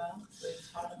to do it well, so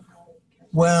it's taught him how to catch.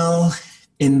 Well,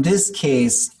 in this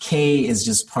case, K is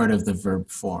just part of the verb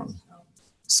form.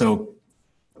 So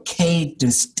K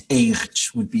dust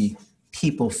ech would be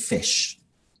people fish.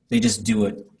 They just do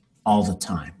it all the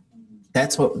time.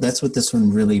 That's what this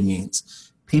one really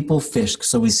means. People fish.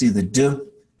 So we see the d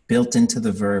built into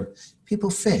the verb. People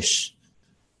fish,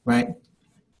 right?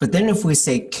 But then if we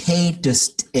say K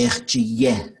dust ech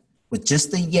ye with just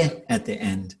the ye at the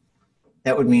end,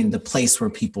 that would mean the place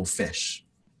where people fish.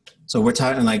 So we're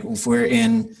talking like if we're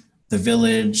in the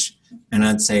village and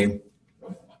I'd say,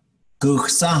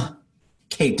 Guchsa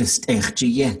K dust ech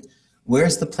ye.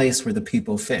 Where's the place where the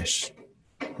people fish?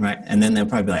 Right? And then they'll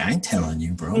probably be like, I ain't telling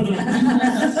you, bro.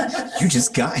 You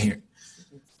just got here.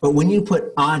 But when you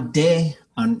put ade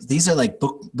on, these are like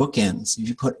bookends. If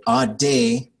you put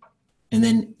ade and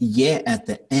then ye at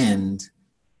the end,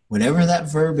 whatever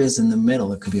that verb is in the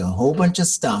middle, it could be a whole bunch of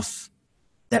stuff.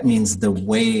 That means the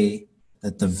way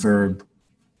that the verb,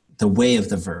 the way of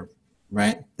the verb,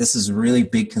 right? This is really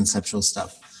big conceptual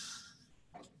stuff.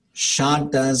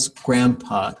 Shada's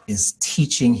grandpa is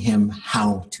teaching him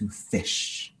how to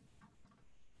fish.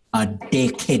 So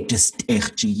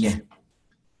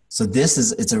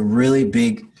it's a really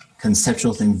big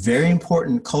conceptual thing, very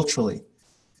important culturally,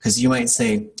 because you might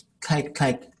say, kaik,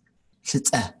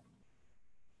 shitsa,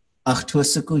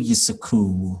 achtuasuku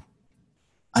yisaku,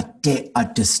 ate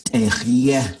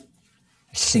adistechie,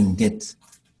 Tlingit.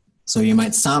 So you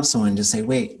might stop someone and just say,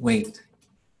 wait,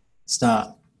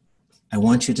 stop. I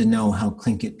want you to know how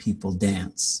Tlingit people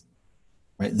dance,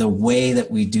 right? The way that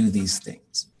we do these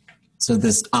things. So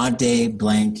this ade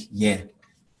blank ye,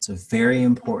 it's a very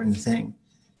important thing.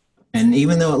 And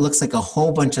even though it looks like a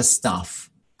whole bunch of stuff,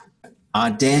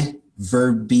 ade,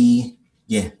 verb be,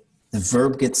 ye. The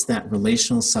verb gets that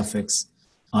relational suffix,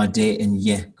 ade and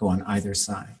ye go on either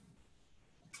side.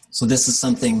 So this is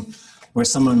something where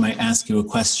someone might ask you a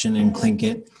question in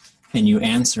Tlingit and you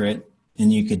answer it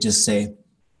and you could just say,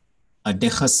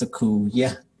 Adechasaku,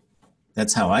 yeah.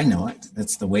 That's how I know it.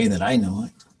 That's the way that I know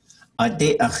it.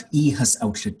 Ade ach I has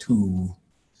aushatu.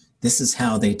 This is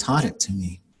how they taught it to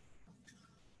me.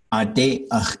 Ade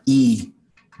ach I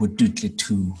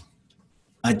wudutletu.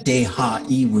 Ade ha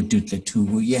I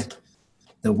wudutletu, yeah.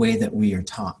 The way that we are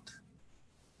taught.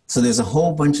 So there's a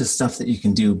whole bunch of stuff that you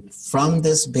can do from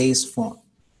this base form.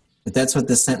 But that's what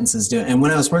this sentence is doing. And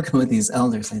when I was working with these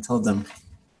elders, I told them,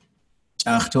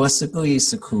 Ya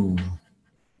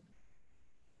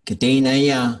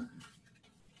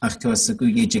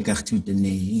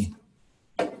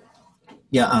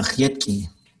achyetki,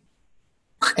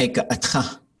 eka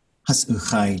atcha, has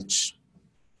uchaich.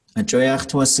 Ajoyach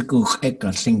to a seguch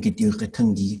eka, Tlingit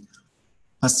ilketangi,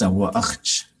 has a wa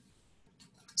ach.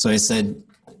 So I said,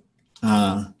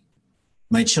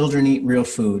 my children eat real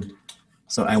food,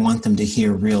 so I want them to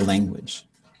hear real language.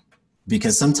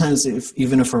 Because sometimes,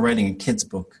 even if we're writing a kid's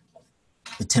book,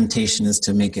 the temptation is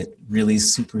to make it really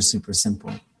super, super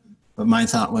simple. But my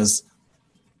thought was,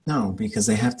 no, because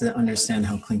they have to understand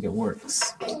how Tlingit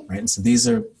works, right? And so these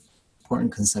are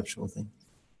important conceptual things.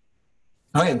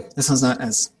 Okay, this one's not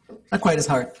quite as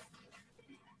hard.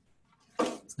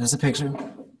 There's a picture.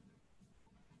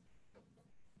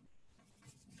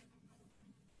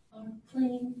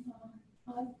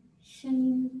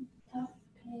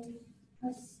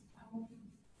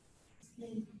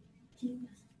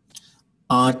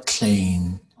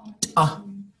 Klein,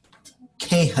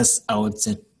 K has out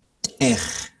the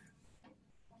ech.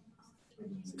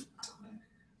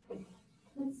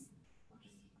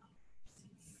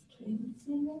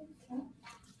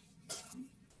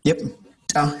 Yep,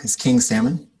 is king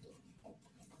salmon.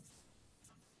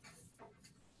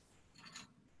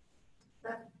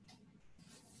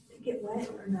 Get wet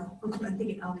or no? I'm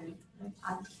thinking almond.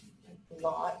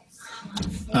 Lots.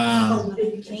 Oh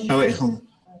wait, hold on.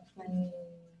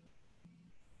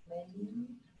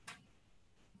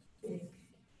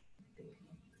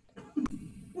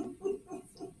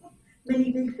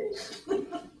 Many big fish.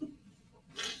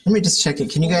 Let me just check it.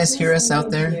 Can you guys hear us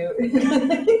out there?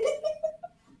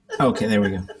 Okay, there we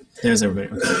go. There's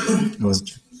everybody.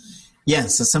 Okay. Yeah,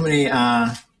 so somebody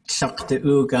got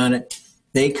it.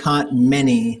 They caught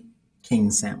many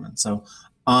king salmon. So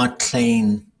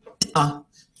klein,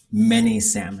 many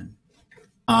salmon.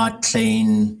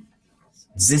 Klein,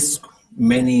 zisk,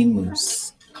 many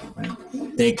moose. Right?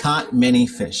 They caught many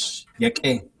fish.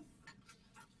 Okay.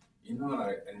 You know what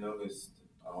I noticed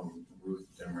Ruth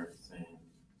Demmer saying,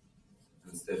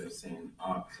 instead of saying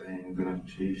saying gonna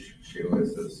cheese, she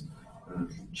always says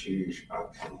cheese.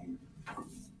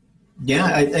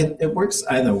 Yeah, it works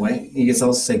either way. You can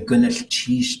also say Gunnel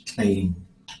cheese klein.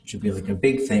 Should be like a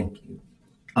big thank you.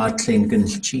 Klein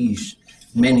Gunnel cheese.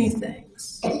 Many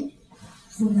thanks.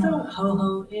 So ho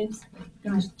ho is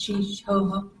gonna cheese ho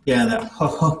ho. Yeah, that ho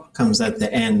ho comes at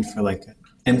the end for like an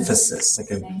emphasis,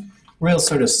 like a real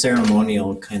sort of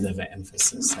ceremonial kind of an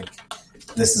emphasis. Like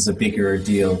this is a bigger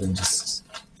deal than just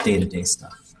day-to-day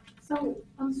stuff. So,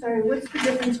 I'm sorry, what's the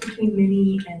difference between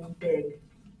mini and big?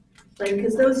 Like,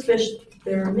 because those fish,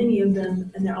 there are many of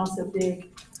them, and they're also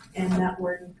big, and that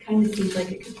word kind of seems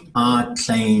like it could be.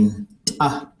 Klein,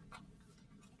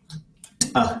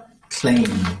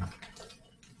 klein.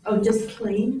 Oh, just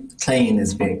plain? Klein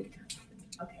is big.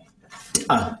 Okay.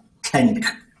 Klein.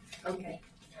 Okay.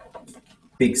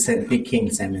 Big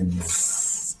king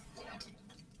salmons.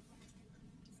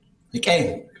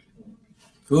 Okay.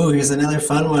 Ooh, here's another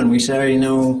fun one. We should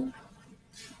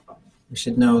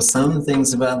know some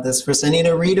things about this. First, I need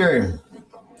a reader.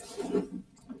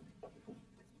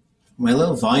 My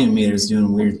little volume meter is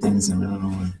doing weird things, and I don't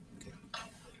know why.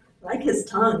 I like his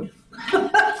tongue.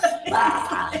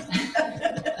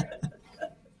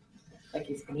 Like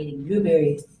he's been eating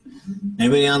blueberries.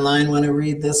 Anybody online want to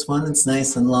read this one? It's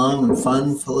nice and long and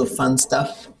fun, full of fun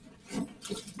stuff.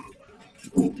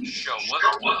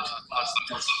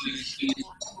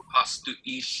 Hastu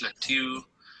ishatiu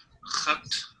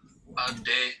chat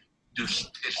ade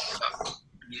dushtisha.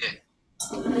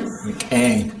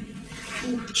 Okay.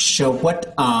 Shawat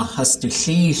hastu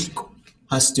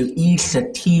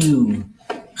ishatiu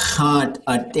chat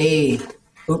ade.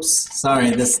 Oops, sorry.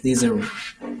 These are.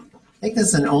 I think this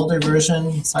is an older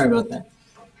version. Sorry about that.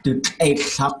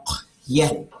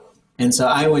 Yeah. And so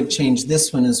I would change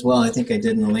this one as well. I think I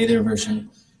did in a later version.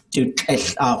 Yeah.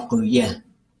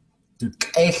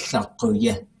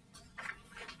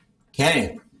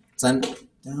 Okay.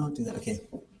 Don't do that. Okay.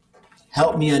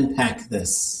 Help me unpack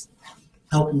this.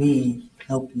 Help me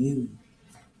help you.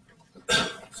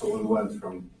 So we went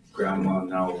from grandma,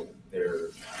 now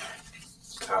they're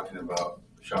talking about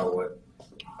Shawat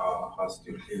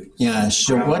Hastu. Yeah,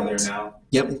 Shawat.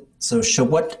 Yep. So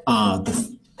Shawat,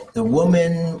 the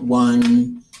woman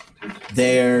won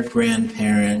their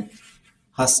grandparent.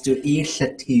 Hastu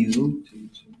Ishatiu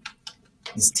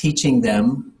is teaching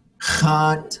them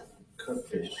Chat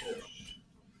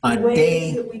a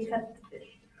day. We cut the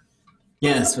fish.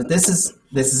 Yes, but this is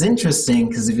this is interesting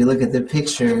because if you look at the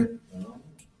picture,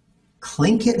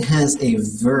 Tlingit has a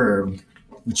verb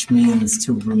which means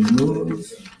to remove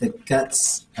the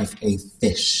guts of a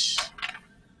fish.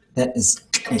 That is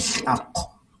eshaq.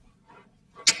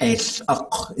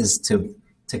 Eshaq is to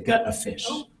gut a fish.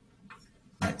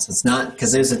 Right, so it's not,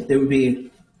 because there would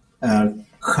be,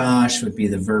 kash would be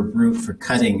the verb root for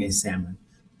cutting a salmon.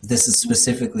 This is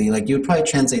specifically, like you would probably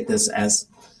translate this as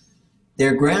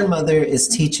their grandmother is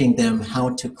teaching them how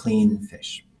to clean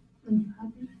fish.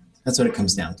 That's what it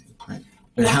comes down to, right?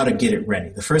 But how to get it ready.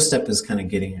 The first step is kind of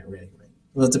getting it ready. Right?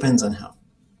 Well, it depends on how.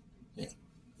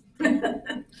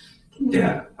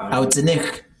 Yeah. How it's a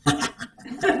nick.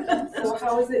 So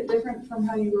how is it different from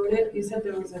how you wrote it? You said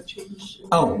there was a change.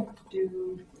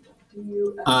 Do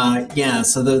you? Yeah.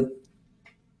 So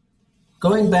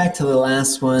going back to the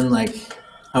last one, like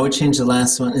I would change the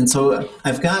last one, and so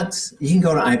I've got. You can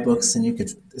go to iBooks, and you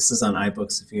could. This is on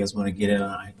iBooks if you guys want to get it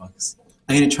on iBooks.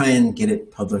 I'm going to try and get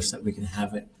it published so that we can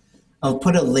have it. I'll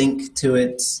put a link to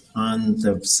it on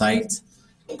the site,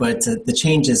 but the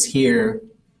changes here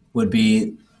would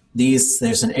be these.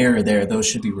 There's an error there; those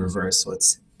should be reversed. So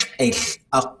it's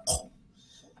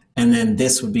and then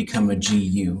this would become a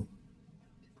GU.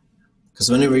 Because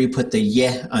whenever you put the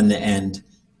ye on the end,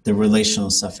 the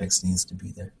relational suffix needs to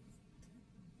be there.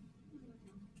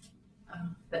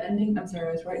 The ending, I'm sorry,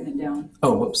 I was writing it down.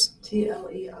 Oh, whoops.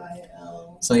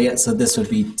 T-L-E-I-L. So yeah, so this would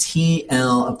be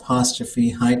T-L apostrophe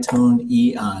high tone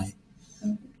E-I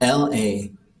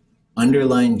L-A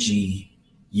underline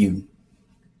G-U.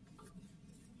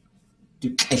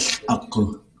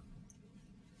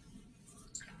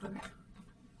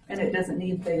 And it doesn't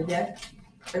need the yet?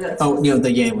 Oh, you know, the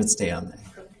ye would stay on there.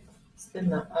 Then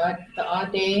the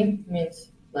ade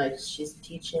means like she's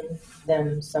teaching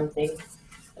them something.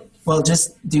 Well,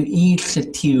 just do E to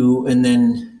tu, and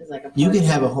then Like a you could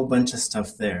have a whole bunch of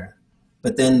stuff there.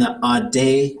 But then the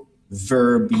ade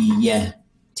verb ye,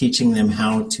 teaching them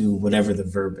how to whatever the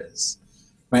verb is.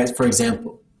 Right? For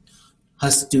example,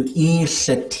 hastu E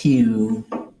to tu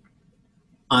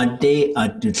ade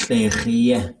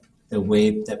adu the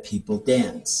way that people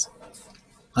dance.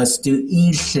 Hastu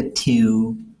E to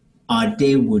tu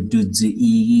ade wudu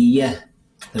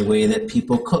the way that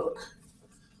people cook.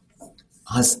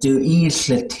 Hastu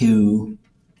islatu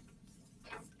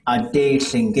ade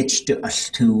Tlingit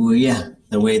astuya,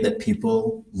 the way that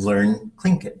people learn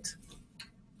Tlingit.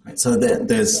 Right, so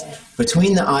there's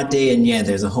between the ade and yeah,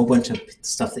 there's a whole bunch of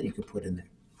stuff that you could put in there.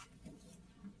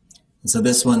 And so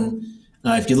this one,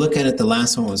 if you look at it, the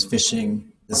last one was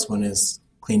fishing. This one is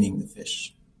cleaning the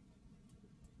fish.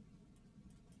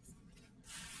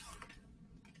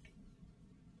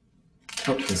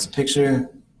 Oh, there's a picture.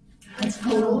 That's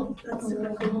cool. That's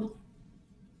super cool.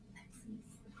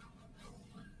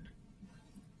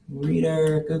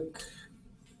 Reader, Gook.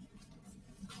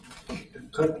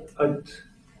 Kat at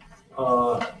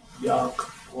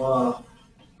yakwa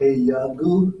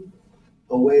heyagu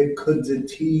away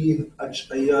kudziti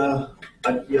achaya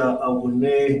atya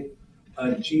awune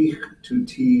ajik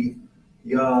tuti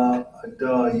ya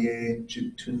adaye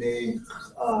jitune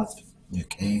at.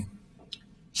 Okay.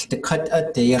 Shtakat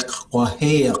at yakwa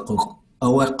heyagu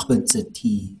away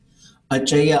kudziti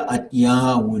achaya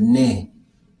atya awune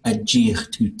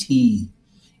ajik tuti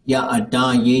ya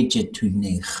adaye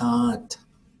jitune khat.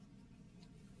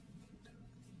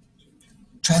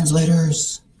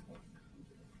 Translators,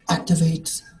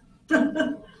 activate.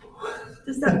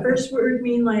 Does that first word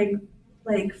mean like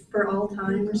for all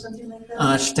time or something like that?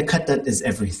 Shtakat is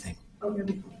everything. Oh,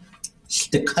 everything.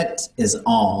 Shtakat is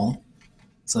all.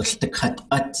 So shtakat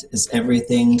at is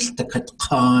everything. Shtakat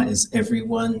ka is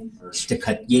everyone.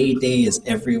 Shtakat yede is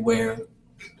everywhere.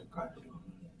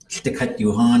 Shtakat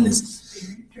yuhan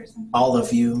is all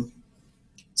of you.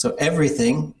 So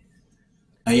everything.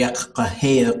 Ayak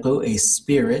kaheyaku, a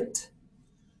spirit.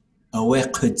 Awe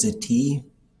kudzati.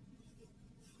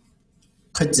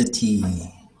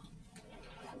 Kudzati.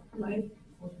 Life,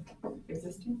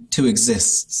 existing. To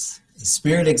exist. A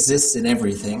spirit exists in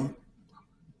everything.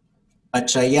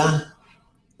 Achaya.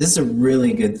 This is a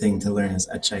really good thing to learn is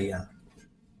achaya.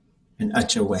 And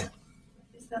achawe.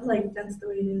 Is that like that's the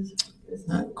way it is?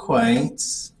 Not quite.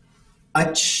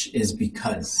 Ach is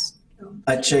because.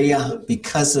 Achaya,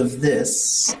 because of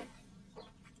this.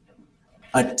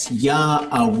 Atya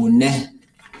awune.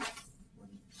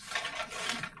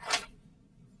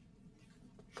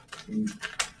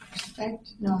 Respect?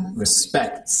 No.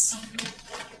 Respects.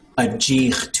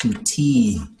 Ajich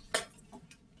tuti.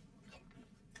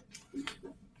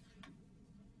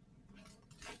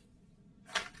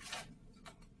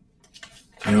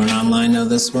 Anyone online know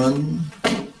this one?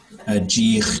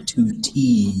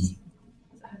 Ajich-tu-ti.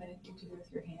 Does that have anything to do with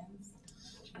your hands?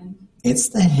 Chin? It's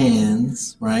the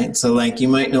hands, right? So like you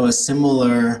might know a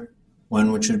similar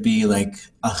one, which would be like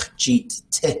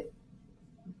achjit-te.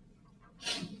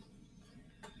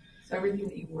 So everything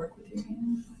that you work with your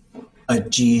hands?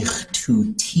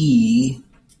 Ajich-tu-ti,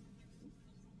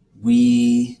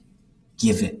 we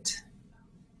give it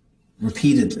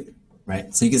repeatedly,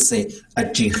 right? So you could say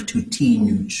ajich-tu-ti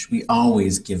nuch, we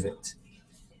always give it.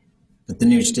 But the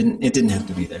nuch didn't have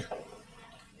to be there.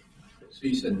 So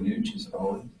you said nooch is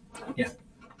always? Yeah.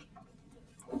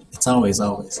 It's always.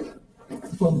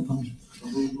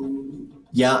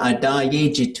 Ya ada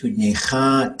yejitu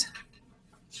nechat.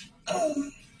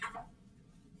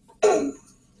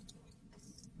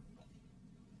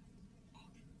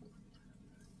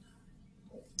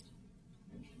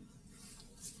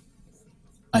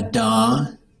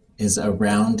 Ada is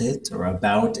around it or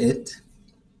about it.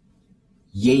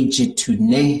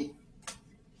 Yejitune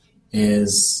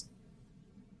is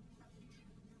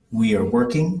we are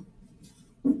working.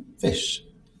 Fish.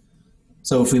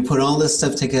 So if we put all this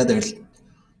stuff together,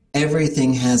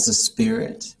 everything has a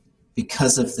spirit.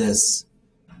 Because of this,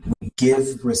 we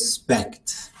give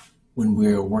respect when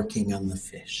we're working on the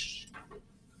fish.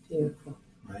 Beautiful.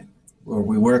 Right? Or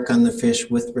we work on the fish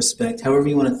with respect, however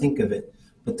you want to think of it.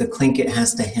 But the Tlingit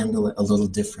has to handle it a little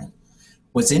different.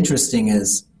 What's interesting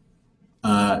is,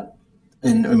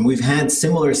 and we've had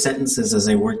similar sentences as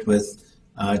I worked with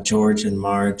George and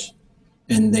Marge,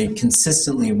 and they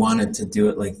consistently wanted to do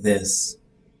it like this.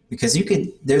 Because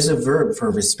there's a verb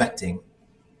for respecting,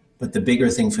 but the bigger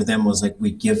thing for them was like we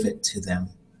give it to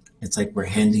them. It's like we're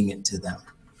handing it to them.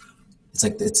 It's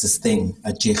like it's this thing,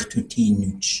 ajich-tu-ti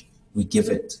nuch, we give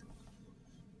it.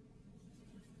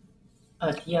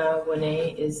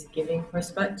 Atiyawene is giving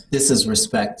respect. This is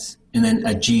respect, and then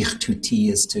ajich-tu-ti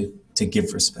is to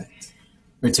give respect,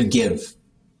 or to give,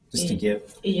 just to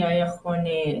give.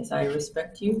 Iyayachone is I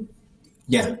respect you.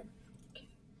 Yeah.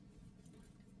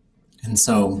 And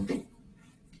so,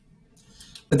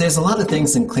 but there's a lot of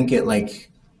things in Tlingit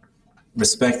like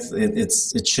respect.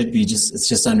 It should be it's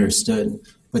just understood.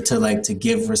 But to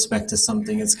give respect to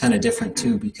something, it's kind of different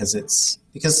too because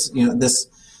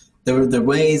the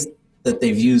ways that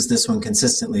they've used this one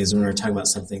consistently is when we're talking about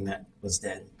something that was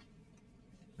dead,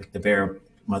 like the bear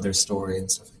mother story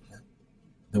and stuff like that.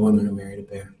 The woman who married a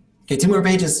bear. Okay, 2 more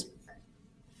pages.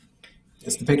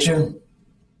 That's the picture.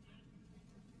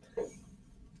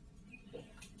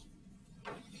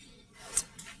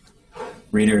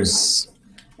 Readers,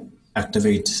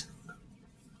 activate.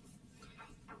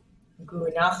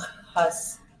 Gunach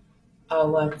has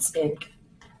awatsik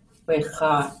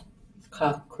wechat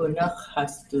kakunach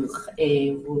has duch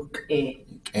wuk e.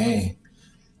 Okay.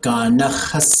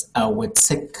 Ganach has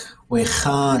awatsik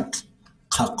wechat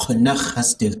kakunach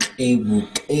has duch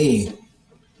wuk e.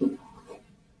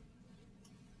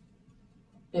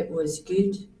 It was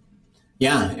good.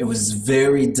 Yeah, it was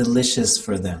very delicious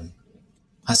for them.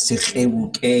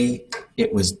 It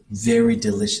was very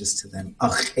delicious to them.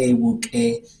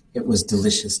 It was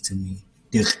delicious to me.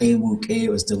 It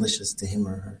was delicious to him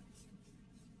or her.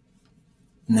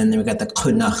 And then we got the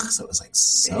kunach, so it was like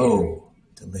so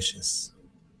delicious.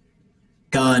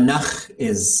 Ganach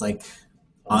is like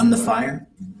on the fire.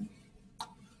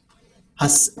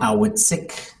 Has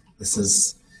awitsik, this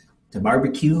is to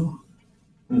barbecue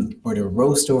or to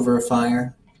roast over a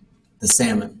fire, the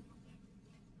salmon.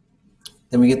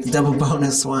 Then we get the double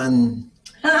bonus one.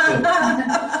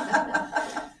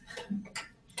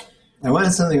 I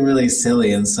wanted something really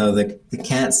silly, and so the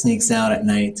cat sneaks out at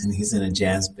night, and he's in a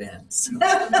jazz band. So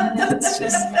that's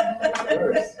just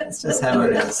how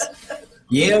it is.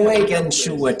 Yehweh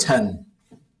Shuwatan.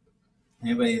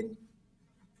 Anybody?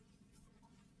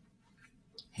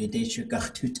 Hedeshu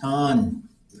Gachtutan.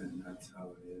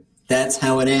 That's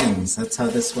how it ends. That's how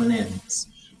this one ends.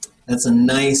 That's a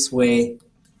nice way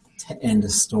to end a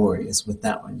story, is with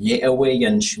that one. Yehweh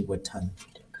Shuwatan.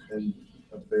 And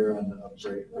a bear on the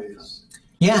upright face.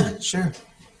 Yeah, sure.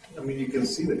 I mean, you can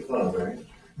see the club, right?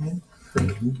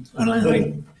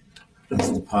 That's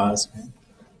the pause, right?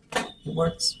 It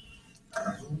works.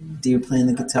 Do you play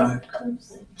the guitar?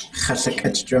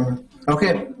 Chashakach drummer.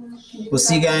 Okay, we'll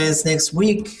see you guys next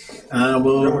week.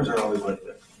 Drummers are always like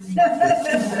that.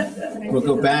 We'll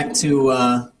go back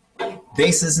to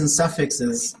bases and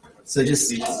suffixes. So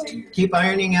just keep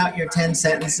ironing out your 10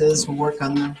 sentences. We'll work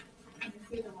on them.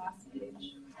 See the last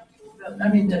page.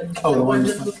 The one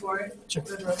just before it. Sure.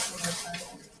 The rest of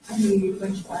the I made a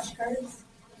bunch of flashcards,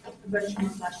 a bunch more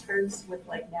flashcards with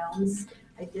like nouns.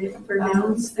 I did for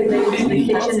nouns related to the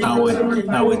kitchen. I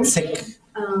would tick.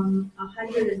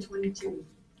 122.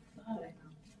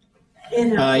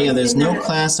 Yeah, there's no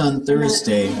class on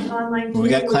Thursday. We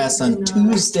got class on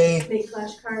Tuesday. Make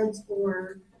flashcards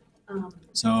or.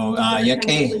 So, yeah,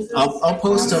 okay, I'll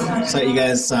post them so that you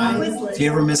guys, if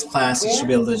you ever miss class, you should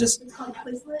be able to just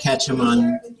catch them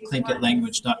on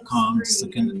tlingitlanguage.com. Just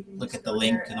look at the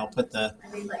link, and I'll put the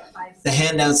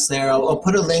handouts there. I'll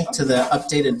put a link to the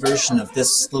updated version of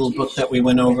this little book that we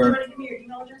went over,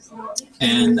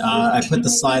 and I put the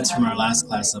slides from our last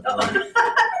class up there.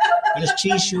 What is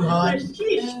cheese, Shuhan?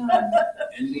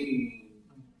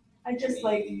 I just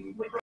like